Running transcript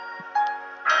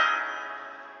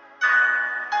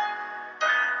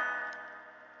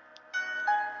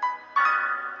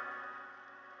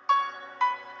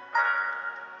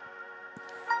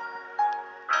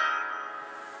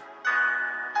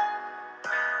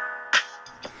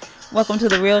Welcome to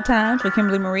the Real Times with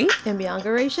Kimberly Marie and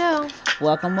Bianca Rachel.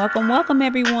 Welcome,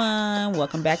 everyone.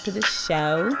 Welcome back to the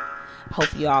show.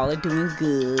 Hope you all are doing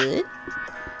good.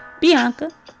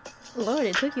 Bianca. Lord,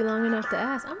 it took you long enough to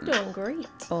ask. I'm doing great.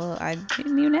 Well, I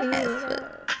didn't even ask.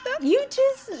 You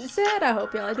just said, I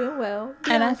hope y'all are doing well.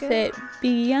 Bianca. And I said,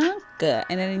 Bianca.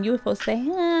 And then you were supposed to say,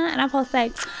 huh? And I'm supposed to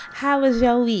say, how was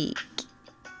your week?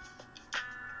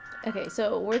 Okay,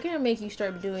 so we're going to make you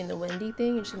start doing the Wendy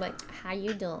thing. And she's like, how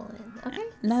you doing? Okay.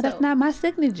 No, that's not my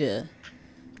signature.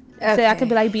 Okay. So I could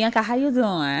be like, Bianca, how you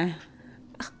doing?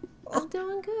 I'm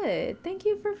doing good. Thank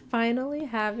you for finally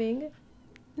having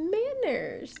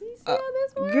manners. You see how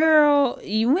this works? Girl,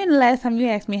 when the last time you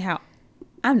asked me how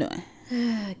I'm doing?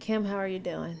 Kim, how are you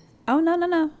doing? Oh,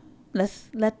 no.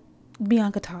 Let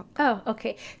Bianca talk. Oh,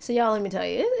 okay. So y'all, let me tell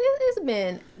you, it's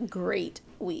been a great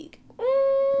week.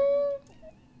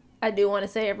 I do want to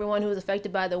say everyone who was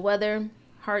affected by the weather,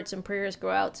 hearts and prayers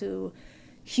go out to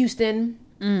Houston.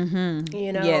 Mm-hmm.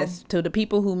 You know. Yes, to the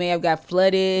people who may have got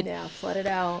flooded. Yeah, flooded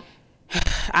out.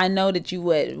 I know that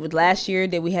with last year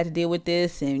that we had to deal with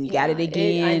this, and you got it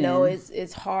again. I know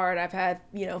it's hard. I've had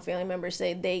family members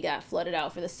say they got flooded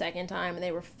out for the second time, and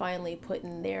they were finally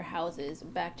putting their houses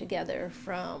back together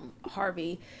from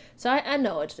Harvey. So I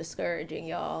know it's discouraging,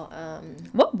 y'all.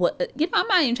 What? I'm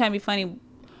not even trying to be funny.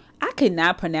 I could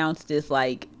not pronounce this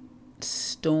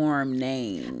storm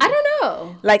name. I don't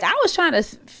know. I was trying to.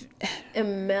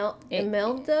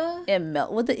 Imelda.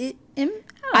 Was it?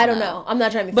 I don't know. I'm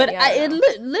not trying to be funny.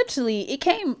 But literally, it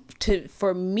came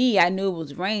for me. I knew it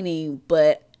was raining,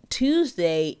 but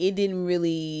Tuesday, it didn't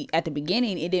really, at the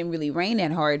beginning, it didn't really rain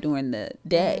that hard during the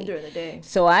day.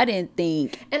 So I didn't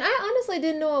think. And I honestly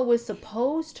didn't know it was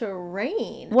supposed to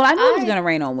rain. Well, I knew it was going to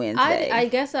rain on Wednesday. I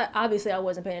guess obviously I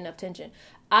wasn't paying enough attention.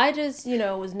 I just,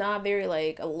 was not very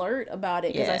alert about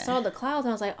it because I saw the clouds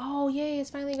and I was like, oh, yay, it's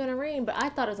finally going to rain. But I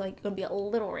thought it was going to be a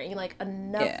little rain,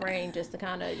 enough rain just to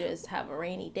kind of just have a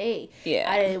rainy day.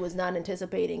 Yeah. I was not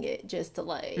anticipating it just to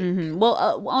Mm-hmm.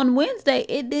 Well, on Wednesday,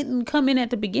 it didn't come in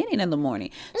at the beginning of the morning.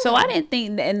 Mm-hmm. So I didn't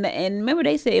think, and remember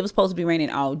they said it was supposed to be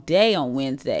raining all day on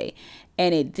Wednesday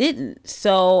and it didn't.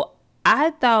 So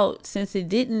I thought since it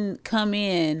didn't come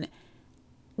in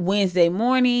Wednesday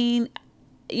morning,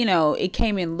 it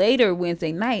came in later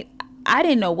Wednesday night. I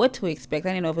didn't know what to expect. I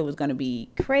didn't know if it was going to be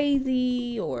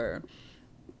crazy or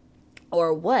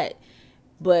what.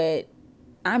 But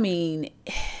I mean,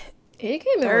 it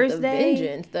came in with a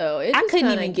vengeance, though. I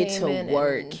couldn't even get to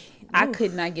work. I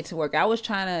could not get to work. I was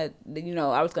trying to,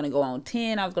 I was going to go on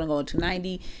 10. I was going to go on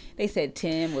 290. They said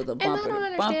 10 was a bumper. And I don't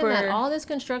understand that. All this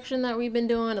construction that we've been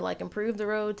doing to improve the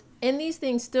roads, and these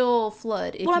things still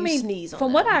flood if you sneeze on them.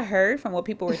 From what I heard, from what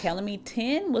people were telling me,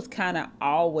 10 was kind of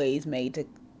always made to,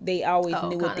 they always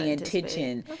knew with the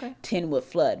intention 10 would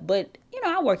flood. But,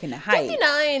 I work in the heights.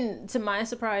 59, to my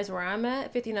surprise, where I'm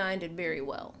at, 59 did very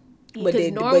well. But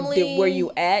where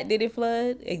you at, did it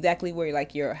flood? Exactly where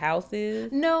your house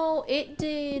is? No, it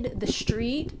did the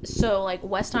street. So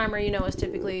Westheimer, is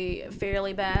typically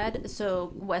fairly bad.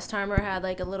 So Westheimer had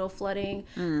a little flooding.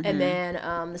 Mm-hmm. And then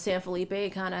the San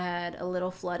Felipe kind of had a little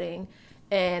flooding.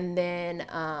 And then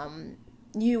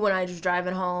when I was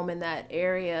driving home in that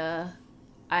area,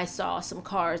 I saw some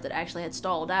cars that actually had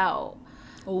stalled out.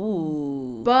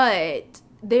 Ooh. But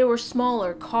they were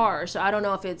smaller cars, so I don't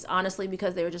know if it's honestly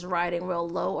because they were just riding real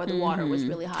low or the water was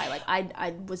really high.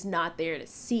 I was not there to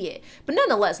see it. But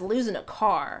nonetheless, losing a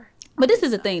car. But this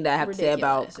is the thing that I have to say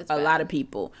about a lot of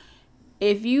people.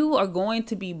 If you are going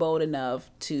to be bold enough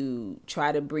to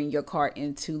try to bring your car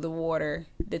into the water,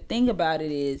 the thing about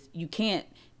it is you can't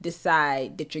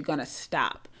decide that you're going to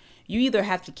stop. You either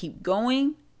have to keep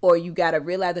going or you got to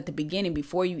realize at the beginning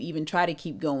before you even try to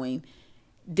keep going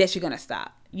that you're going to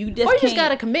stop. You just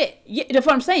gotta commit. Yeah, that's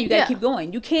what I'm saying. You gotta keep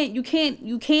going. You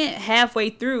can't halfway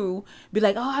through be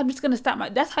like, oh, I'm just gonna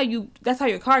stop that's how your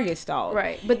car gets stalled.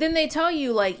 Right. But then they tell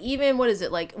you even what is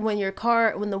it when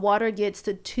the water gets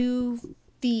to 2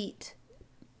 feet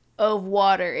of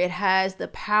water, it has the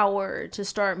power to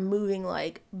start moving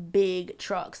big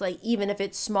trucks. Even if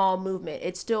it's small movement,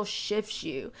 it still shifts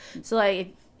you. So if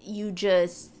you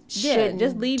just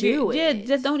just leave it. Yeah,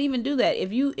 just don't even do that.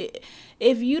 If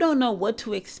you don't know what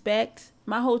to expect,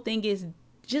 my whole thing is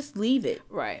just leave it.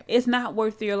 Right. It's not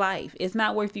worth your life. It's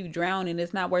not worth you drowning.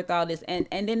 It's not worth all this. And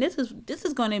then this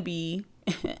is going to be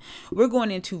we're going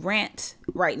into rant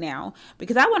right now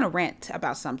because I want to rant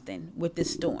about something with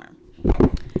this storm.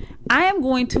 I am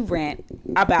going to rant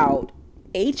about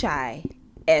HISD.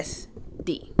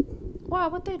 Wow,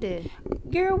 what they did?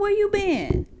 Girl, where you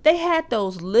been? They had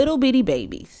those little bitty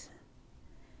babies.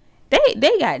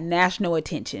 They got national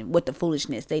attention with the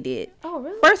foolishness they did. Oh,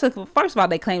 really? First of all,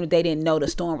 they claimed that they didn't know the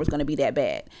storm was going to be that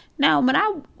bad. Now,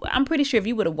 I'm pretty sure if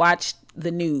you would have watched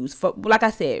the news, like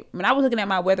I said, when I was looking at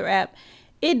my weather app,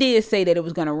 it did say that it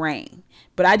was going to rain,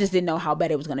 but I just didn't know how bad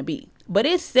it was going to be. But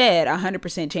it said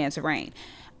 100% chance of rain.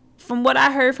 From what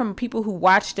I heard from people who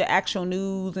watched the actual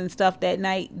news and stuff that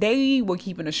night, they were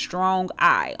keeping a strong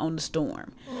eye on the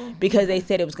storm because they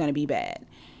said it was going to be bad.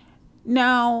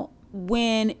 Now,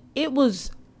 when it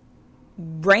was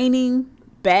raining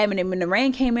bad, when the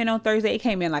rain came in on Thursday, it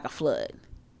came in like a flood.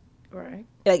 Right.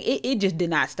 Like it just did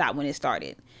not stop when it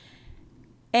started.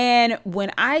 And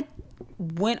when I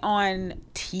went on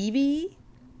TV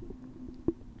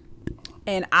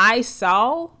and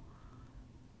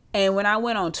when I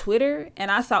went on Twitter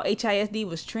and I saw HISD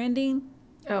was trending.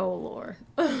 Oh, Lord.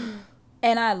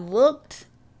 And I looked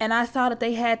and I saw that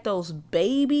they had those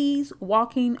babies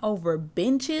walking over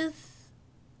benches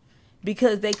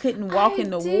because they couldn't walk in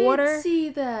the water. I did see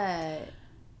that.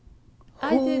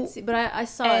 I did see, but I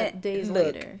saw it days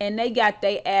later. And they got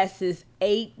their asses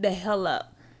ate the hell up.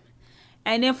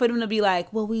 And then for them to be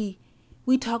like, well, we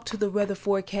talked to the weather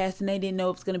forecast and they didn't know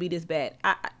it was going to be this bad.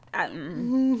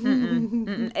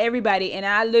 Everybody, and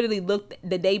I literally looked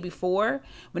the day before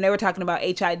when they were talking about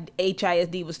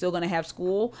HISD was still going to have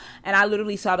school, and I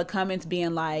literally saw the comments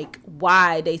being like,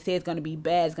 why they say it's going to be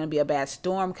bad, it's going to be a bad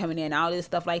storm coming in, all this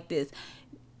stuff like this.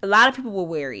 A lot of people were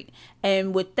worried.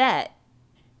 And with that,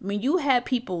 when you had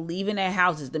people leaving their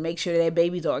houses to make sure their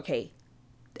babies are okay,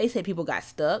 they said people got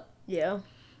stuck. Yeah.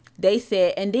 They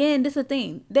said, and then this is the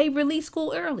thing, they released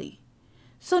school early.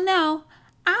 So now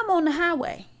I'm on the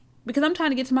highway because I'm trying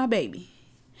to get to my baby.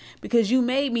 Because you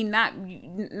made me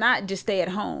not just stay at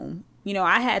home. You know,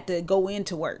 I had to go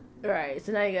into work. Right.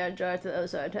 So now you gotta drive to the other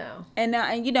side of town. And now,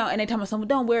 and they tell me something,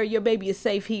 don't worry, your baby is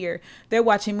safe here. They're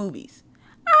watching movies.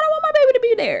 I don't want my baby to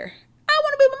be there. I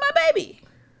want to be with my baby.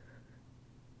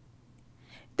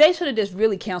 They should have just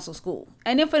really canceled school.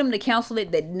 And then for them to cancel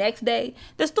it the next day,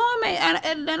 the storm had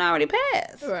already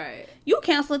passed. Right. You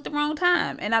canceled it the wrong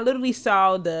time. And I literally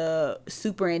saw the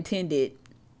superintendent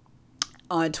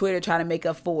on Twitter trying to make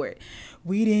up for it.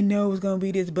 We didn't know it was going to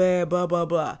be this bad, blah, blah,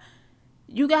 blah.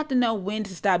 You got to know when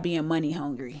to stop being money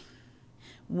hungry,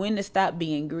 when to stop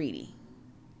being greedy,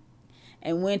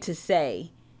 and when to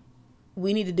say,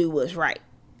 we need to do what's right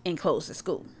and close the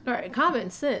school. All right, common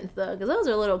sense, though, because those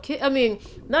are little kids. I mean,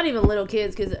 not even little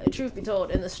kids, because truth be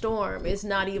told, in the storm, it's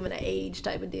not even an age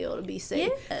type of deal to be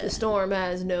safe. Yeah. The storm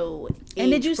has no age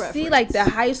And did you preference. see, like, the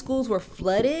high schools were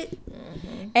flooded?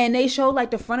 Mm-hmm. And they showed,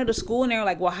 like, the front of the school, and they were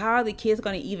like, well, how are the kids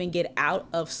going to even get out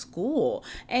of school?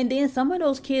 And then some of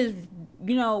those kids,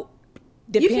 you know,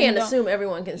 you can't assume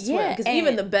everyone can swim, because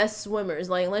even the best swimmers,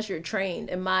 like, unless you're trained,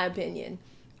 in my opinion,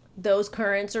 those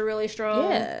currents are really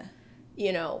strong. Yeah.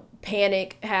 You know,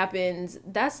 panic happens.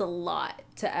 That's a lot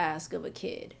to ask of a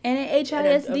kid. And in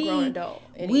HISD, a grown adult,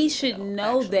 we should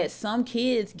know that some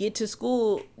kids get to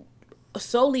school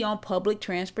solely on public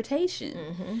transportation.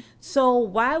 Mm-hmm. So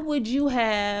why would you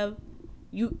have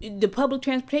the public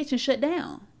transportation shut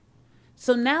down?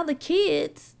 So now the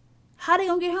kids, how they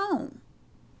gonna get home?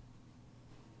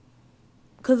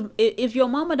 Because if your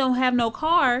mama don't have no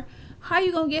car, how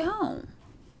you gonna get home?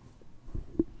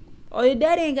 Or your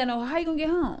daddy ain't got no, how you gonna get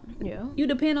home? Yeah. You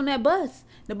depend on that bus.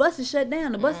 The bus is shut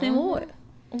down. The bus in water.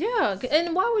 Yeah.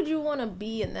 And why would you want to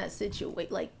be in that situation?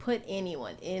 Like, put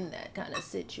anyone in that kind of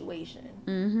situation.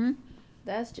 Mm-hmm.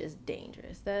 That's just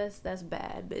dangerous. That's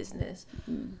bad business.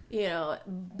 You know,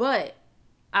 but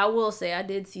I will say I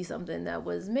did see something that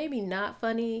was maybe not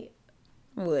funny.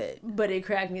 What? But it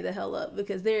cracked me the hell up,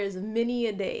 because there is many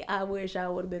a day I wish I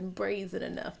would have been brazen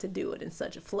enough to do it in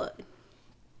such a flood.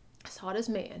 I saw this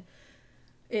man.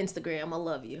 Instagram, I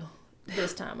love you.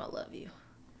 This time I love you.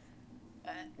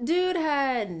 Dude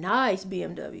had nice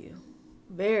BMW.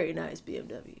 Very nice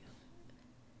BMW.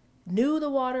 Knew the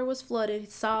water was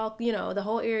flooded. Saw, you know, the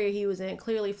whole area he was in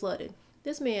clearly flooded.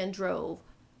 This man drove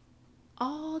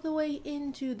all the way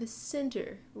into the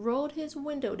center, rolled his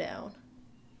window down,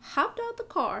 hopped out the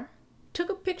car, took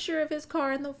a picture of his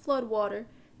car in the flood water,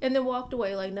 and then walked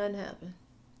away like nothing happened.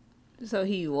 So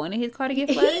he wanted his car to get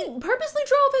flooded? He purposely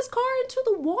drove his car into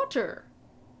the water.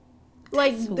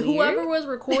 Like, whoever was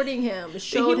recording him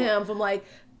showed him from, like,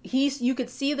 you could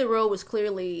see the road was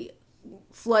clearly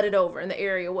flooded over, and the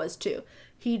area was too.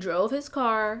 He drove his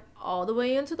car all the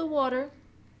way into the water.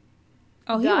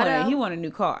 Oh, he wanted a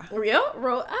new car. Yeah,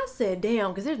 I said,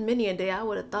 damn, because there's many a day I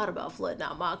would have thought about flooding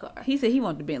out my car. He said he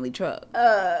wanted the Bentley truck.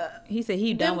 He said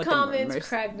he done with the comments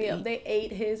cracked me up. They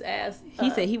ate his ass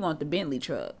He said he wanted the Bentley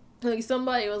truck. Like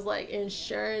somebody was like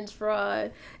insurance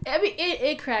fraud. I mean,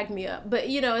 it cracked me up, but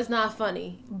it's not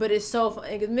funny. But it's so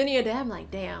funny because many a day I'm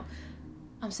like, damn,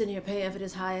 I'm sitting here paying for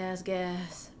this high ass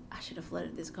gas. I should have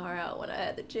flooded this car out when I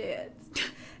had the chance. And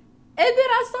then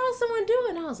I saw someone do it,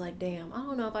 and I was like, damn, I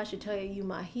don't know if I should tell you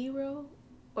my hero,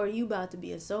 or you about to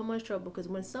be in so much trouble. Because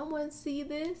when someone see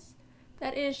this,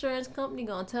 that insurance company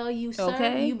gonna tell you,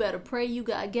 sir, you better pray you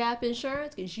got gap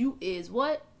insurance, because you is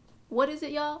what? What is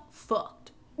it, y'all?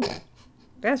 Fucked.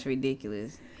 That's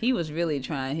ridiculous. He was really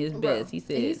trying his best. He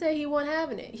said he wasn't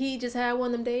having it. He just had one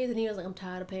of them days and he was like, I'm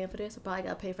tired of paying for this. I probably got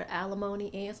to pay for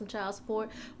alimony and some child support.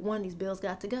 One of these bills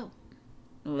got to go.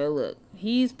 Well, look,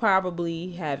 he's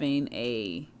probably having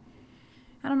I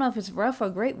don't know if it's rough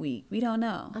or great week. We don't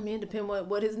know. I mean, it depends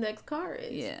what his next car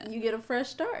is. Yeah. You get a fresh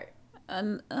start.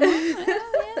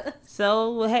 Yeah.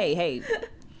 So, hey.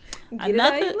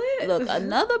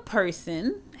 Another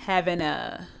person having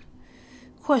a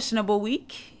questionable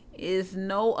week is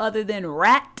no other than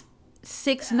Rat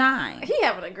 6ix9ine. He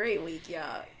having a great week,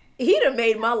 y'all. He done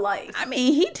made my life. I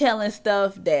mean, he telling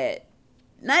stuff that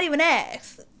not even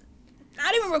asked,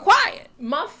 not even required.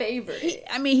 My favorite.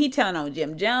 He telling on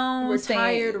Jim Jones,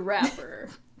 retired rapper.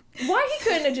 Why he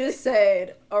couldn't have just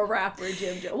said a rapper,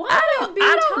 Jim Jones? Why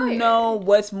I don't know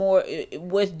what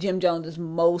Jim Jones is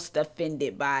most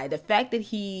offended by. The fact that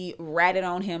he ratted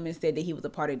on him and said that he was a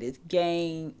part of this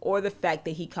gang, or the fact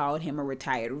that he called him a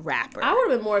retired rapper. I would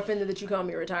have been more offended that you called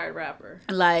me a retired rapper.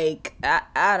 Like,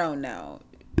 I don't know.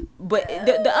 But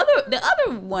the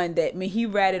other one that he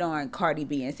ratted on Cardi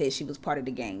B and said she was part of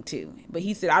the gang too. But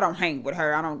he said, I don't hang with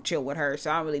her, I don't chill with her, so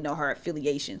I don't really know her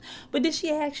affiliation. But did she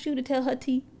ask you to tell her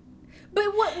tea? But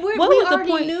we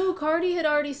already knew. Cardi had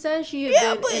already said she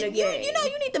had been in a gang.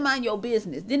 You need to mind your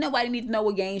business. Didn't nobody need to know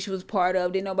what gang she was part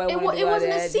of. Didn't nobody want to know. It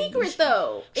wasn't a secret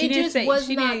though. She didn't say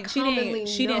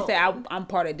I'm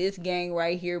part of this gang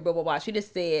right here. Blah blah blah. She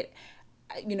just said,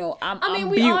 we all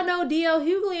know DL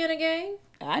Hughley in a gang.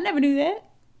 I never knew that.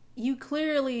 You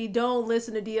clearly don't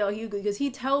listen to DL Hughley because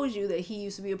he tells you that he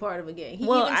used to be a part of a gang. He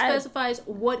even specifies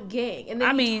what gang, and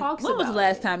then he talks about. When was the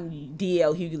last time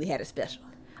DL Hughley had a special?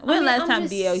 When last time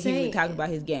DL Hughley talked about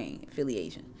his gang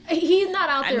affiliation? He's not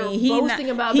out there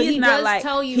boasting about it, but he does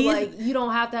tell you, you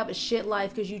don't have to have a shit life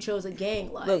because you chose a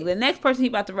gang life. Look, the next person he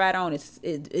about to ride on is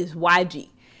YG.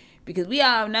 Because we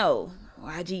all know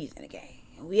YG's in a gang.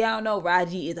 We all know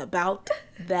YG is about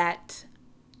that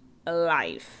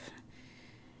life.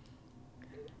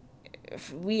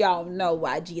 We all know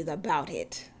YG is about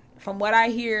it. From what I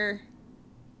hear,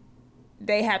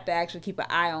 they have to actually keep an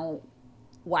eye on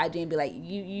YG and be like,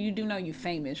 you do know you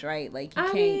famous, right? Like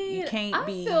you can't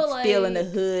be still in the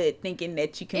hood thinking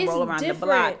that you can roll around the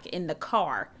block in the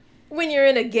car. When you're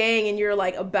in a gang and you're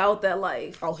like about that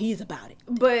life. Oh, he's about it.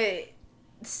 But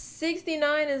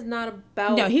 6ix9ine is not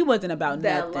about. No, he wasn't about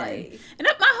that life. And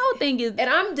my whole thing is, and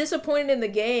I'm disappointed in the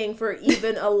gang for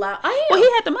even allowing. Well,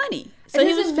 he had the money, so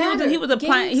he was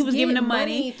applying. He was giving the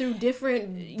money through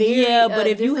different. But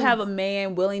if you have a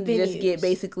man willing to just get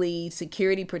basically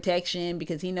security protection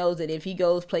because he knows that if he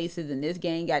goes places and this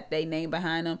gang got their name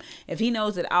behind him, if he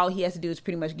knows that all he has to do is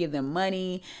pretty much give them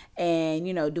money and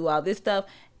do all this stuff.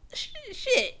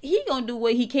 Shit, he gonna do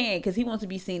what he can because he wants to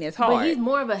be seen as hard. But he's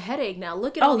more of a headache now.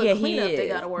 Look at all the cleanup they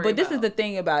gotta worry about. But this is the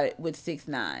thing about it with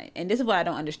 6ix9ine, and this is what I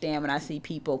don't understand when I see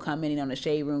people commenting on the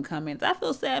Shade Room comments. I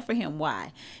feel sad for him.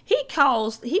 Why? He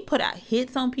put out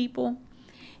hits on people.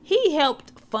 He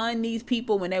helped fund these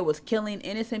people when they was killing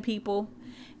innocent people.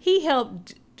 He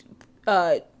helped.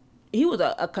 He was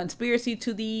a conspiracy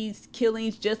to these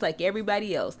killings just like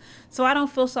everybody else. So I don't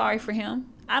feel sorry for him.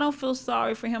 I don't feel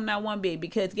sorry for him not one bit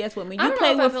because guess what? When you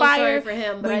play with fire, sorry for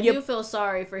him, but I do feel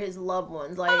sorry for his loved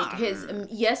ones. Like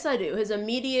yes, I do. His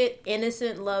immediate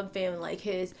innocent loved family, like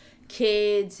his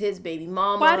kids, his baby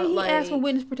mama. Why did he ask for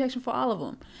witness protection for all of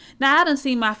them? Now I done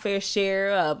seen my fair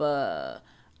share of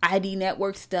ID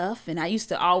Network stuff, and I used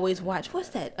to always watch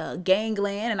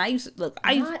Gangland, and I used to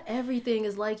not everything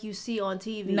is like you see on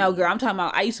TV. No, girl, I'm talking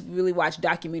about I used to really watch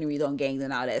documentaries on gangs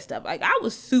and all that stuff. Like I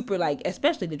was super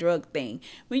especially the drug thing.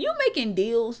 When you're making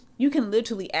deals, you can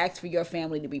literally ask for your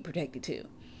family to be protected too.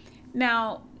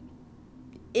 Now,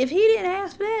 if he didn't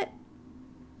ask for that,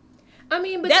 but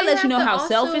that lets you know how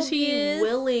selfish he is.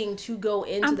 Willing to go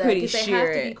into that because they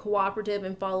have to be cooperative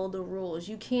and follow the rules.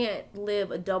 You can't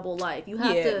live a double life. You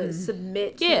have to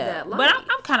submit to that life. But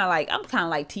I'm kind of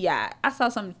like T.I. I saw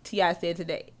something T.I. said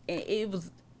today, and it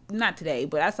was not today,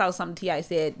 but I saw something T.I.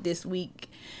 said this week,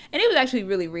 and it was actually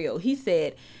really real. He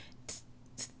said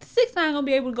 6ix9ine gonna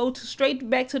be able to go straight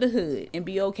back to the hood and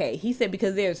be okay. He said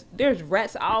because there's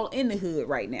rats all in the hood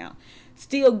right now.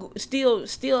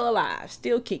 still alive,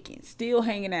 still kicking, still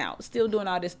hanging out, still doing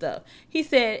all this stuff. He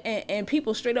said, and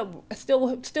people straight up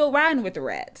still riding with the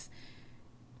rats.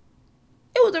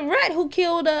 It was a rat who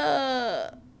killed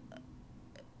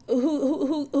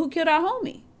who killed our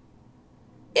homie.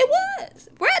 It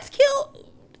was killed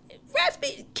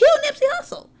Nipsey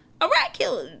Hussle. A rat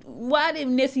killed. Why did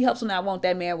Nipsey Hussle not want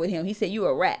that man with him? He said, you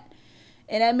a rat.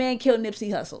 And that man killed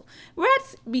Nipsey Hussle.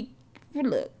 Rats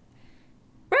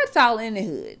all in the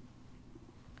hood.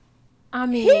 I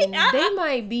mean, they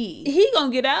might be. He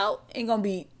gonna get out and gonna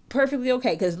be perfectly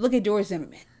okay. Because look at George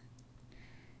Zimmerman.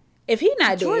 If he's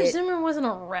not George dead. Zimmerman wasn't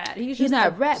a rat. He's not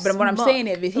a rat. But what I'm saying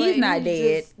is, if he's not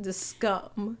dead. The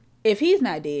scum. If he's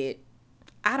not dead,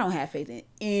 I don't have faith in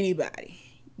anybody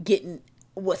getting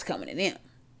what's coming to them.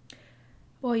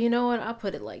 Well, you know what? I'll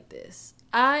put it like this.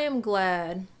 I am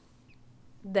glad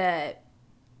that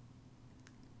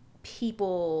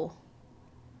people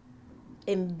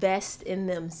invest in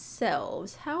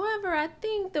themselves. However, I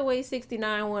think the way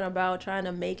 69 went about trying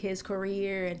to make his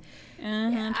career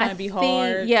and trying to be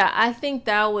hard. Yeah, I think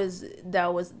that was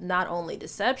not only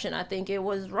deception. I think it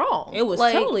was wrong. It was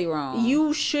totally wrong.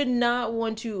 You should not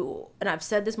want to, and I've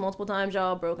said this multiple times,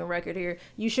 y'all, broken record here.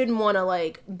 You shouldn't want to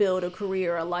like build a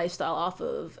career, a lifestyle off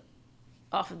of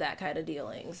that kind of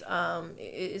dealings.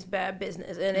 It's bad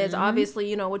business, and it's obviously,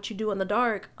 you know, what you do in the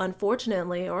dark,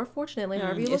 unfortunately or fortunately,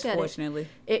 however you look at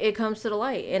it comes to the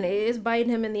light, and it is biting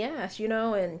him in the ass, you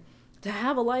know. And to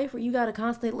have a life where you got to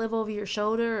constantly look over your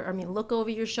shoulder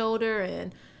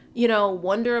and, you know,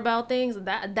 wonder about things,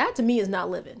 that to me is not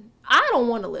living. I don't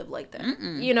want to live like that.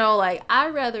 You know, like,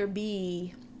 I'd rather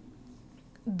be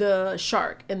the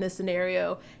shark in this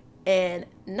scenario and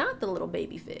not the little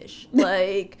baby fish.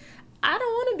 Like, I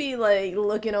don't want to be like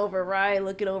looking over right,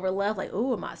 looking over left, like,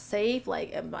 ooh, am I safe?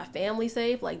 Like, am my family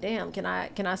safe? Like, damn, can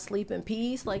I sleep in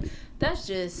peace? Like, that's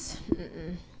just,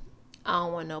 I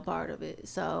don't want no part of it.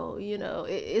 So, you know,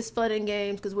 it's fun and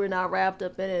games because we're not wrapped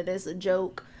up in it. It's a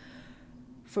joke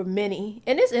for many,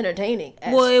 and it's entertaining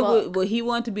as fuck. He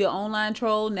wanted to be an online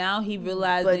troll. Now he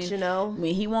realized, but you know,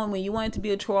 when you want to be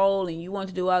a troll and you want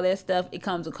to do all that stuff, it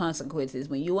comes with consequences.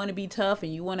 When you want to be tough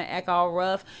and you want to act all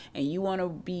rough and you want to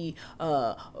be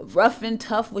rough and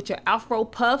tough with your afro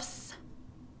puffs.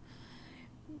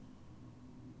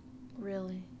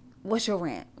 Really? What's your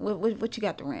rant? What you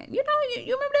got to rant? You know,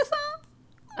 you remember that song?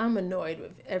 I'm annoyed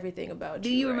with everything about you. Do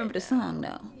you remember the song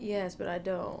though? Yes, but I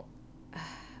don't.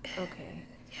 Okay.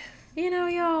 You know,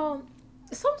 y'all,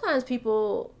 sometimes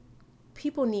people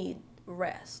need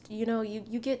rest. You know,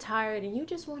 you get tired and you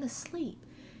just want to sleep.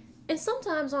 And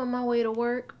sometimes on my way to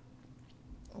work,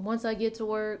 once I get to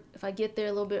work, if I get there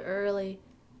a little bit early,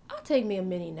 I'll take me a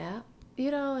mini nap, you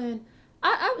know, and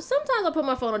I sometimes I put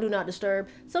my phone on Do Not Disturb.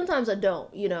 Sometimes I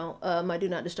don't, you know. My Do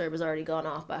Not Disturb has already gone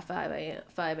off by 5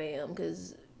 a.m.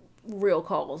 because real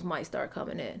calls might start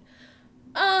coming in.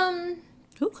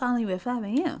 Who calling you at 5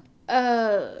 a.m.?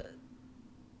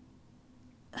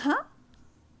 Huh?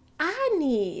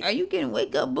 Are you getting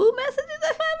wake up boo messages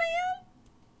at 5 a.m.?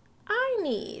 I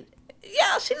need.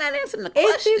 Y'all, she not answering the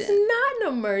question. If it's not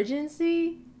an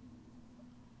emergency,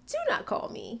 do not call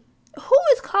me. Who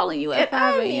is calling you at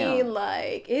 5 a.m.? I mean,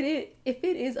 like, if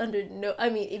it is under no... I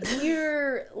mean, if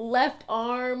your left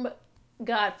arm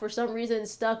got, for some reason,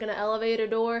 stuck in an elevator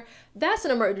door, that's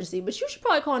an emergency. But you should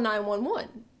probably call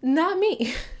 911. Not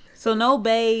me. So, no,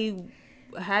 babe,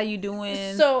 how you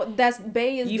doing? So, that's bae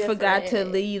is you different. forgot to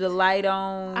leave the light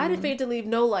on. I didn't forget to leave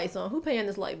no lights on. Who paying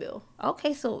this light bill?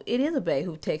 Okay, so it is a bae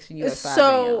who texted you at 5 a.m.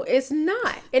 So, it's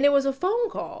not. And it was a phone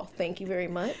call. Thank you very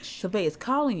much. So, bae is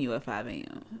calling you at 5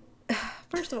 a.m.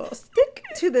 First of all, stick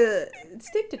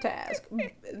to task.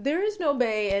 There is no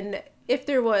bae, and if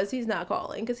there was, he's not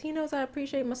calling because he knows I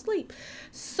appreciate my sleep.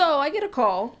 So I get a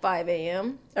call 5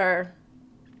 a.m. or,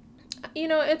 you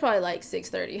know, it's probably like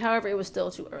 6:30. However, it was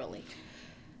still too early.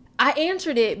 I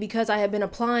answered it because I had been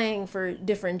applying for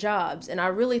different jobs, and I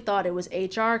really thought it was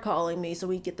HR calling me so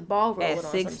we get the ball rolling at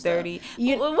on 6:30.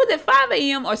 Was it 5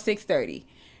 a.m. or 6:30?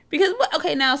 Because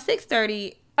now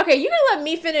 6:30. Okay, you gonna let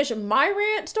me finish my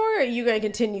rant story, or are you gonna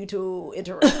continue to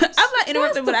interrupt? I'm not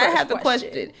interrupting, but I have to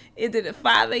question. Is it at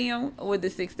 5 a.m. or the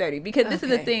 6:30? Because this is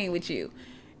the thing with you.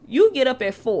 You get up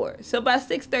at 4. So by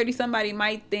 6:30, somebody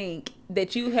might think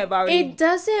that you have already... It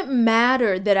doesn't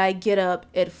matter that I get up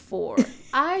at 4.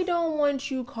 I don't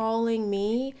want you calling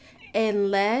me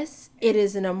unless it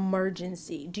is an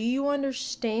emergency. Do you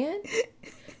understand?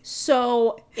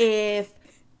 So if...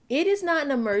 it is not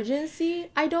an emergency,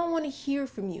 I don't want to hear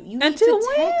from you. You need to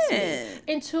text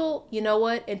me. Until, you know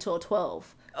what? Until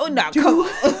 12. Oh, no, come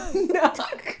on. No.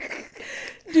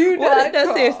 Do not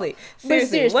call. Seriously. But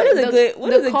seriously, what is a good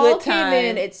the call time? came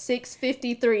in at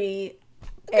 6:53.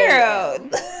 Girl.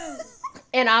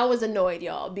 And I was annoyed,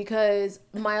 y'all, because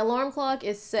my alarm clock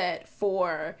is set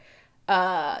for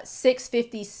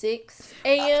 6:56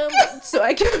 a.m. so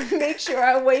I can make sure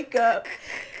I wake up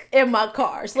in my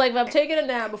car. So like if I'm taking a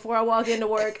nap before I walk into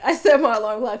work, I set my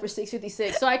alarm clock for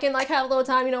 6:56 so I can like have a little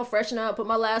time, freshen up, put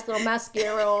my last little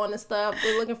mascara on and stuff,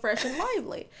 be looking fresh and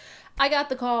lively. I got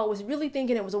the call, was really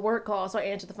thinking it was a work call, so I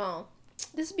answered the phone.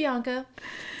 This is Bianca.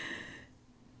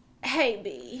 Hey,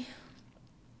 B.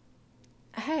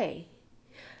 Hey.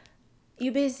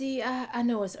 You busy? I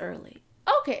know it's early.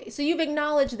 Okay, so you've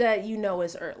acknowledged that you know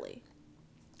it's early.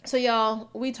 So y'all,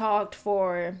 we talked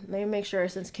for, let me make sure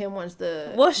since Kim wants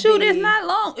the... Well, shoot, it's not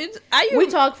long. We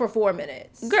talked for 4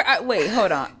 minutes. Girl, wait,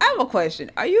 hold on. I have a question.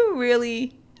 Are you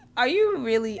really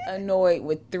annoyed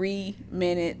with 3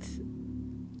 minutes?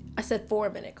 I said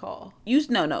 4-minute call.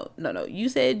 No. You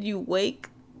said you wake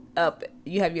up,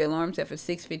 you have your alarm set for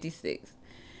 6:56.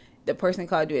 The person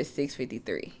called you at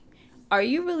 6:53. Are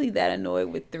you really that annoyed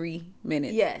with 3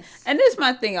 minutes? Yes. And this is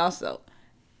my thing also.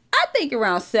 I think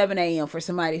around 7 a.m. for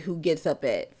somebody who gets up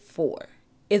at 4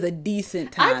 is a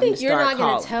decent time. I think to you're start not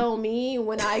going to tell me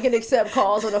when I can accept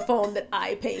calls on a phone that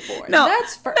I pay for. No,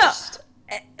 that's first.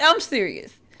 No, I'm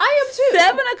serious. I am too.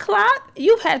 7 o'clock,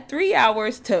 you've had 3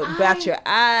 hours to bat your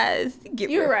eyes, get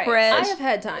You're refreshed. Right. I have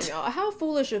had time, y'all. How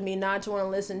foolish of me not to want to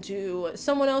listen to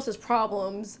someone else's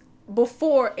problems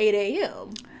before 8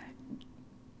 a.m.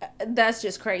 That's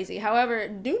just crazy. However,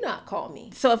 do not call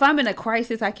me. So if I'm in a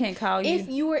crisis, I can't call you? If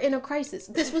you were in a crisis.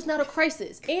 This was not a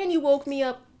crisis. And you woke me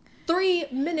up 3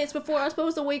 minutes before I was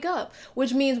supposed to wake up.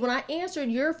 Which means when I answered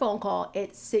your phone call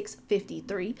at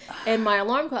 6:53 and my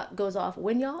alarm clock goes off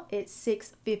when y'all at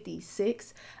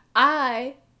 6:56,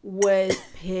 I was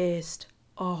pissed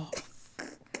off.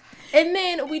 And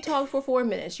then we talked for 4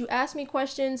 minutes. You asked me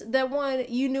questions that one,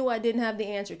 you knew I didn't have the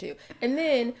answer to. And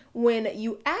then when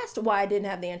you asked why I didn't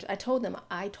have the answer, I told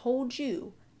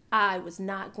you I was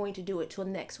not going to do it till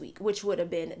next week, which would have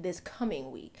been this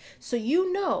coming week. So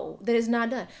you know that it's not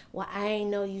done. Well, I ain't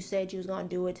know you said you was going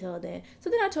to do it till then. So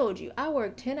then I told you I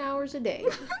work 10 hours a day.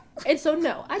 And so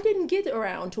no, I didn't get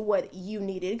around to what you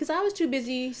needed because I was too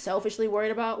busy selfishly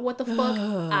worried about what the fuck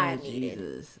I needed.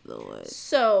 Jesus, Lord.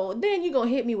 So then you going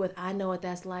to hit me with, I know what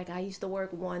that's like. I used to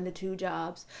work 1 to 2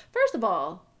 jobs. First of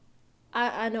all,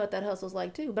 I know what that hustle's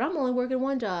like too, but I'm only working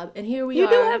 1 job. And here we are. You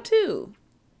do have 2.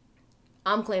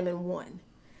 I'm claiming 1.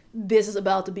 This is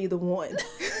about to be the one.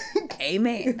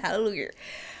 Amen. Hallelujah.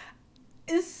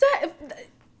 I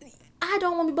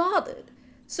don't want to be bothered.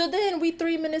 So then we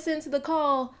 3 minutes into the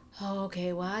call. Oh,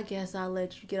 okay, well, I guess I'll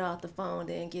let you get off the phone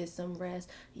and get some rest.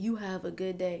 You have a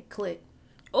good day. Click.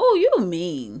 Oh, you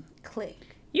mean.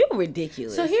 Click. You're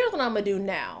ridiculous. So here's what I'm going to do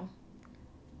now.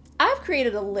 I've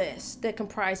created a list that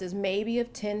comprises maybe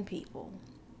of 10 people.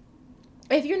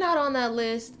 If you're not on that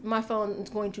list, my phone is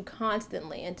going to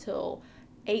constantly until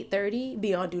 8:30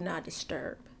 be on Do Not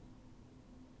Disturb.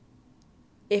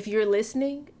 If you're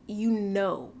listening, you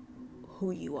know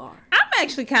who you are. I'm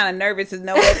actually kind of nervous to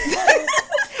know what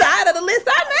side of the list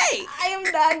I made. I am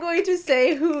not going to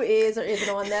say who is or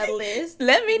isn't on that list.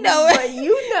 Let me know. But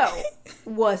you know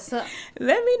what's up.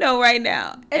 Let me know right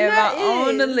now. And if I'm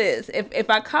on the list. If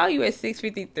I call you at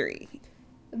 6:53.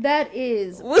 That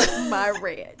is my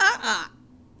rant.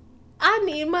 I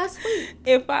need my sleep.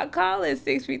 If I call at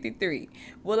 6:53,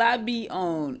 will I be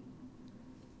on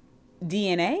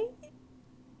DNA?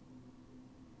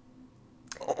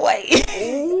 Wait,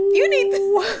 you need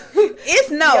to.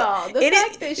 It's no. Y'all, the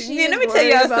fact that she is let me tell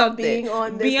y'all about something. being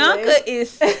on this Bianca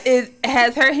list. is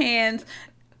has her hands.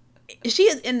 She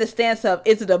is in the stance of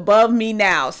it's an above me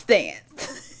now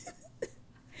stance.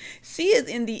 She is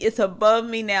in the it's above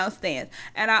me now stance,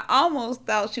 and I almost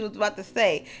thought she was about to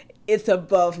say it's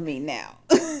above me now.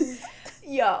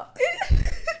 Y'all.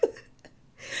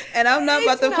 And I'm not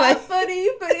about to play. It's not funny,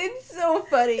 but it's so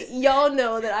funny. Y'all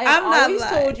know that I have always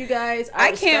told you guys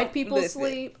I respect people's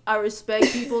sleep. I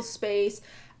respect people's space.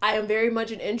 I am very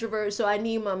much an introvert, so I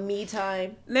need my me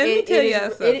time. Let me tell you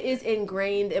something. It is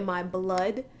ingrained in my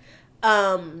blood.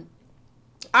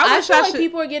 I feel like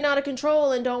people are getting out of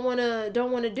control and don't want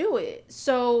to do it.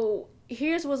 So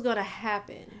here's what's gonna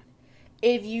happen.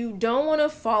 If you don't want to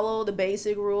follow the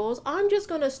basic rules, I'm just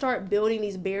going to start building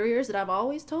these barriers that I've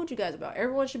always told you guys about.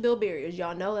 Everyone should build barriers.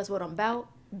 Y'all know that's what I'm about.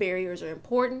 Barriers are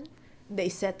important. They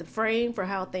set the frame for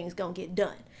how things going to get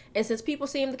done. And since people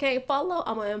seem to can't follow,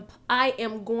 I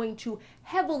am going to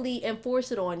heavily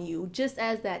enforce it on you, just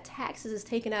as that taxes is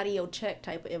taken out of your check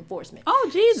type of enforcement. Oh,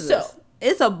 Jesus. So,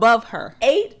 it's above her.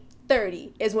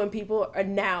 8:30 is when people are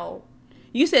now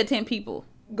You said 10 people.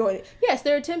 Going. Yes,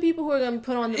 there are 10 people who are going to be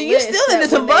put on the You're list. still in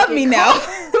this above me now.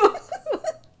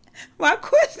 My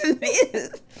question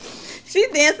is, she's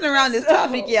dancing around this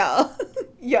topic, y'all.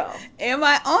 Yo, am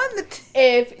I on the?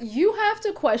 If you have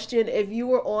to question if you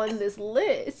were on this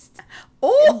list,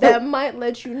 Ooh. that might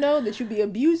let you know that you be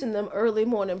abusing them early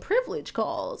morning privilege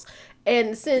calls.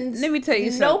 And since let me tell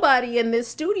you nobody in this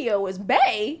studio is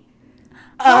bae,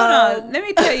 hold on. Let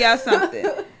me tell y'all something.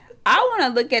 I want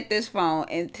to look at this phone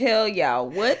and tell y'all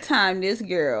what time this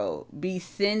girl be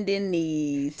sending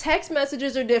these text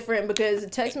messages are different because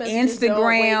text messages don't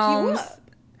wake you up.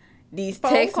 These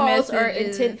text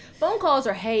messages. Phone calls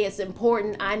are, hey, it's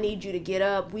important. I need you to get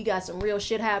up. We got some real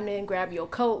shit happening. Grab your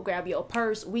coat, grab your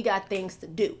purse. We got things to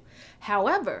do.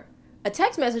 However, a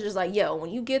text message is like, yo,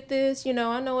 when you get this, I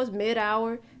know it's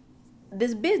mid-hour.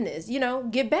 This business,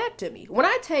 get back to me. When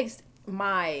I text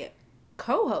my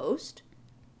co-host,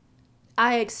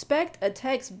 I expect a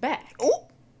text back. Ooh.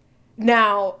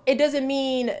 Now, it doesn't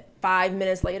mean 5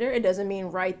 minutes later. It doesn't mean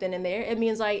right then and there. It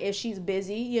means like if she's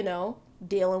busy,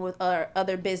 dealing with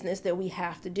other business that we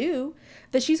have to do,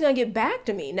 that she's going to get back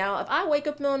to me. Now, if I wake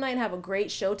up in the middle of the night and have a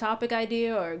great show topic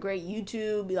idea or a great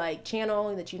YouTube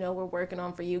channel that we're working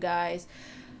on for you guys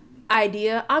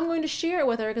idea, I'm going to share it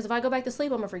with her because if I go back to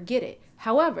sleep, I'm going to forget it.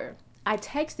 However, I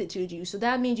texted to you, so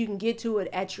that means you can get to it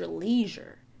at your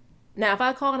leisure. Now, if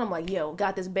I call and I'm like, yo,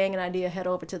 got this banging idea, head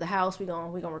over to the house, we're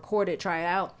gonna record it, try it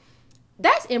out.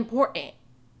 That's important.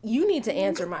 You need to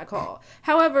answer my call.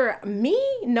 However, me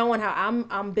knowing how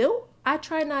I'm built, I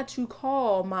try not to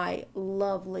call my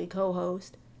lovely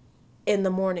co-host in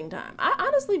the morning time.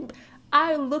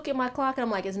 I look at my clock and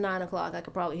I'm like, it's 9 o'clock. I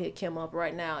could probably hit Kim up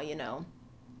right now,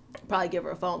 probably give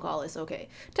her a phone call. It's okay.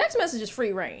 Text message is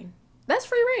free reign. That's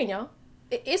free reign, y'all.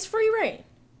 It's free reign.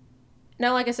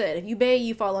 Now, like I said, if you bae,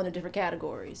 you fall under different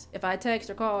categories. If I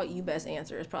text or call, you best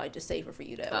answer. It's probably just safer for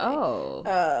you that way.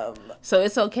 Oh. So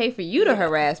it's okay for you to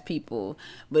harass people,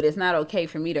 but it's not okay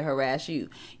for me to harass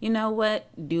you. You know what?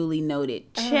 Duly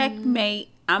noted. Checkmate.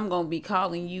 I'm going to be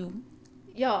calling you.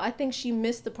 Yo, I think she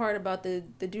missed the part about the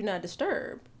do not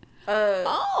disturb.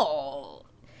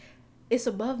 It's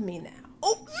above me now.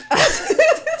 Oh.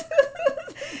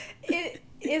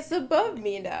 It's above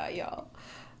me now, y'all.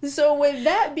 So with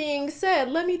that being said,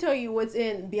 let me tell you what's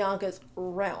in Bianca's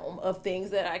realm of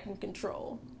things that I can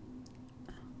control.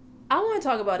 I want to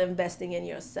talk about investing in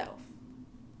yourself.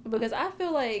 Because I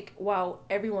feel like while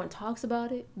everyone talks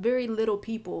about it, very little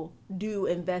people do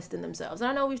invest in themselves. And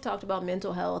I know we've talked about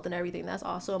mental health and everything. That's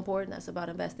also important. That's about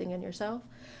investing in yourself.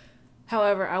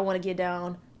 However, I want to get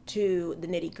down to the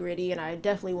nitty gritty, and I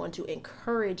definitely want to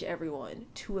encourage everyone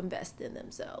to invest in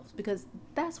themselves because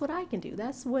that's what I can do.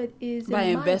 That's what is by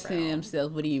in investing my in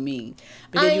themselves. What do you mean?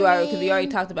 Because we already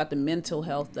talked about the mental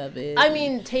health of it. I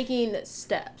mean, taking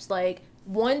steps like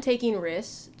one, taking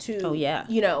risks to,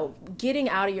 getting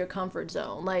out of your comfort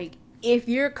zone. Like if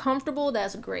you're comfortable,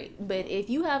 that's great. But if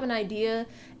you have an idea,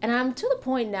 and I'm to the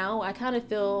point now, I kind of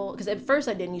feel, because at first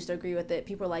I didn't used to agree with it.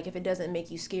 People are like, if it doesn't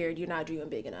make you scared, you're not dreaming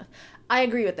big enough. I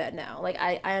agree with that now. Like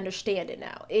I understand it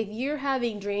now. If you're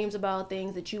having dreams about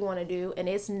things that you want to do and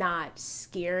it's not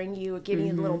scaring you or giving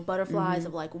you the little butterflies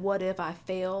of like, what if I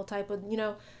fail type of,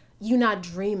 you're not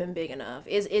dreaming big enough.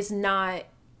 It's not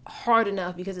hard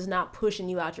enough because it's not pushing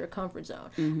you out your comfort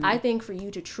zone. I think for you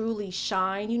to truly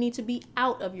shine, you need to be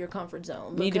out of your comfort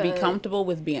zone. You need to be comfortable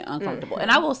with being uncomfortable.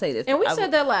 And I will say this. And we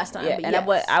said that last time. Yeah, but and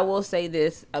yes. I will say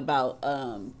this about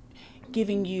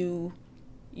giving you,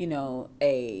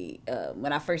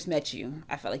 when I first met you,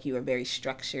 I felt like you were very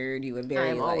structured. You were very.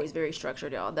 I am always very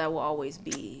structured, y'all. That will always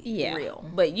be real.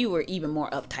 But you were even more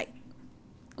uptight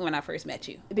when I first met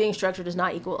you. Being structured does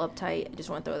not equal uptight. I just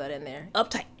want to throw that in there.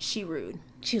 Uptight. She rude.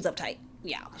 She was uptight.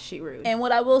 Yeah. She rude. And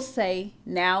what I will say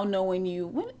now, knowing you,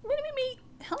 when did we meet?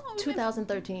 How long?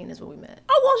 2013 is when we met.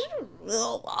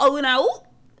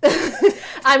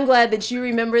 I'm glad that you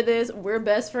remember this. We're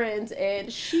best friends,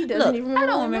 and she doesn't even remember. I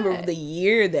don't remember the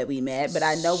year that we met, but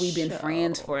I know we've been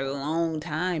friends for a long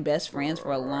time, best friends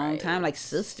for a long time, like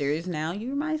sisters. Now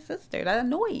you're my sister. I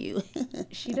annoy you.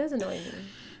 She does annoy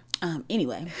me.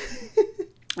 Anyway,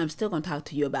 I'm still gonna talk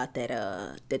to you about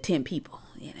that. The 10 people,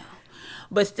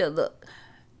 but still, look.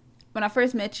 When I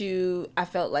first met you, I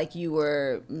felt like you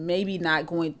were maybe not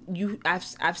going.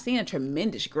 I've seen a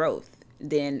tremendous growth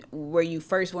than where you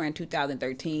first were in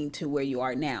 2013 to where you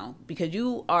are now, because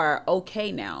you are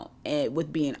okay now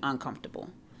with being uncomfortable.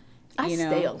 I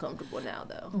stay uncomfortable now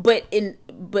though. But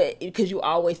because you're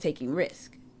always taking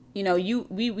risk.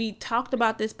 We talked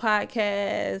about this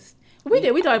podcast. We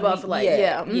did. We talked about it for like,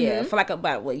 yeah, for like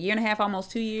about what, year and a half,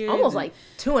 almost 2 years, almost like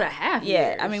 2.5 years.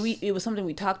 Yeah, I mean, it was something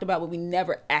we talked about, but we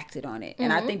never acted on it,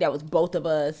 and I think that was both of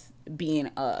us being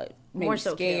maybe more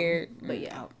so scared, Kim, but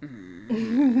yeah,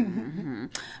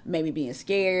 maybe being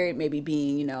scared, maybe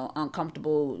being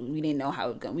uncomfortable. We didn't know how it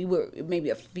was going. We were maybe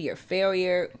a fear of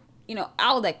failure,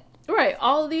 all of that. Right,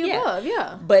 all of the above,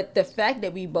 yeah. But the fact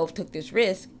that we both took this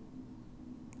risk,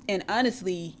 and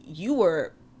honestly, you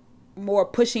were more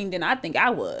pushing than I think I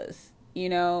was,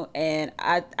 and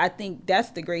I think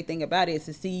that's the great thing about it, is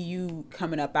to see you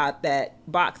coming up out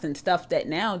that box and stuff that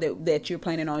now that you're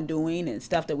planning on doing, and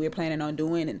stuff that we're planning on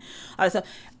doing, and all that stuff.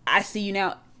 I see you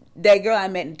now. That girl I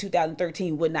met in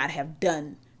 2013 would not have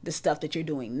done the stuff that you're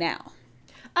doing now.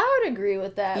 I would agree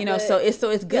with that. So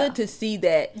it's good to see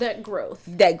that growth,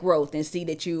 and see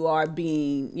that you are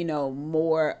being,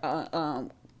 more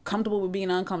comfortable with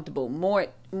being uncomfortable,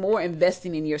 more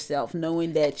investing in yourself,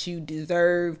 knowing that you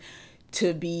deserve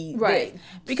to be right, this.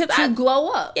 Because to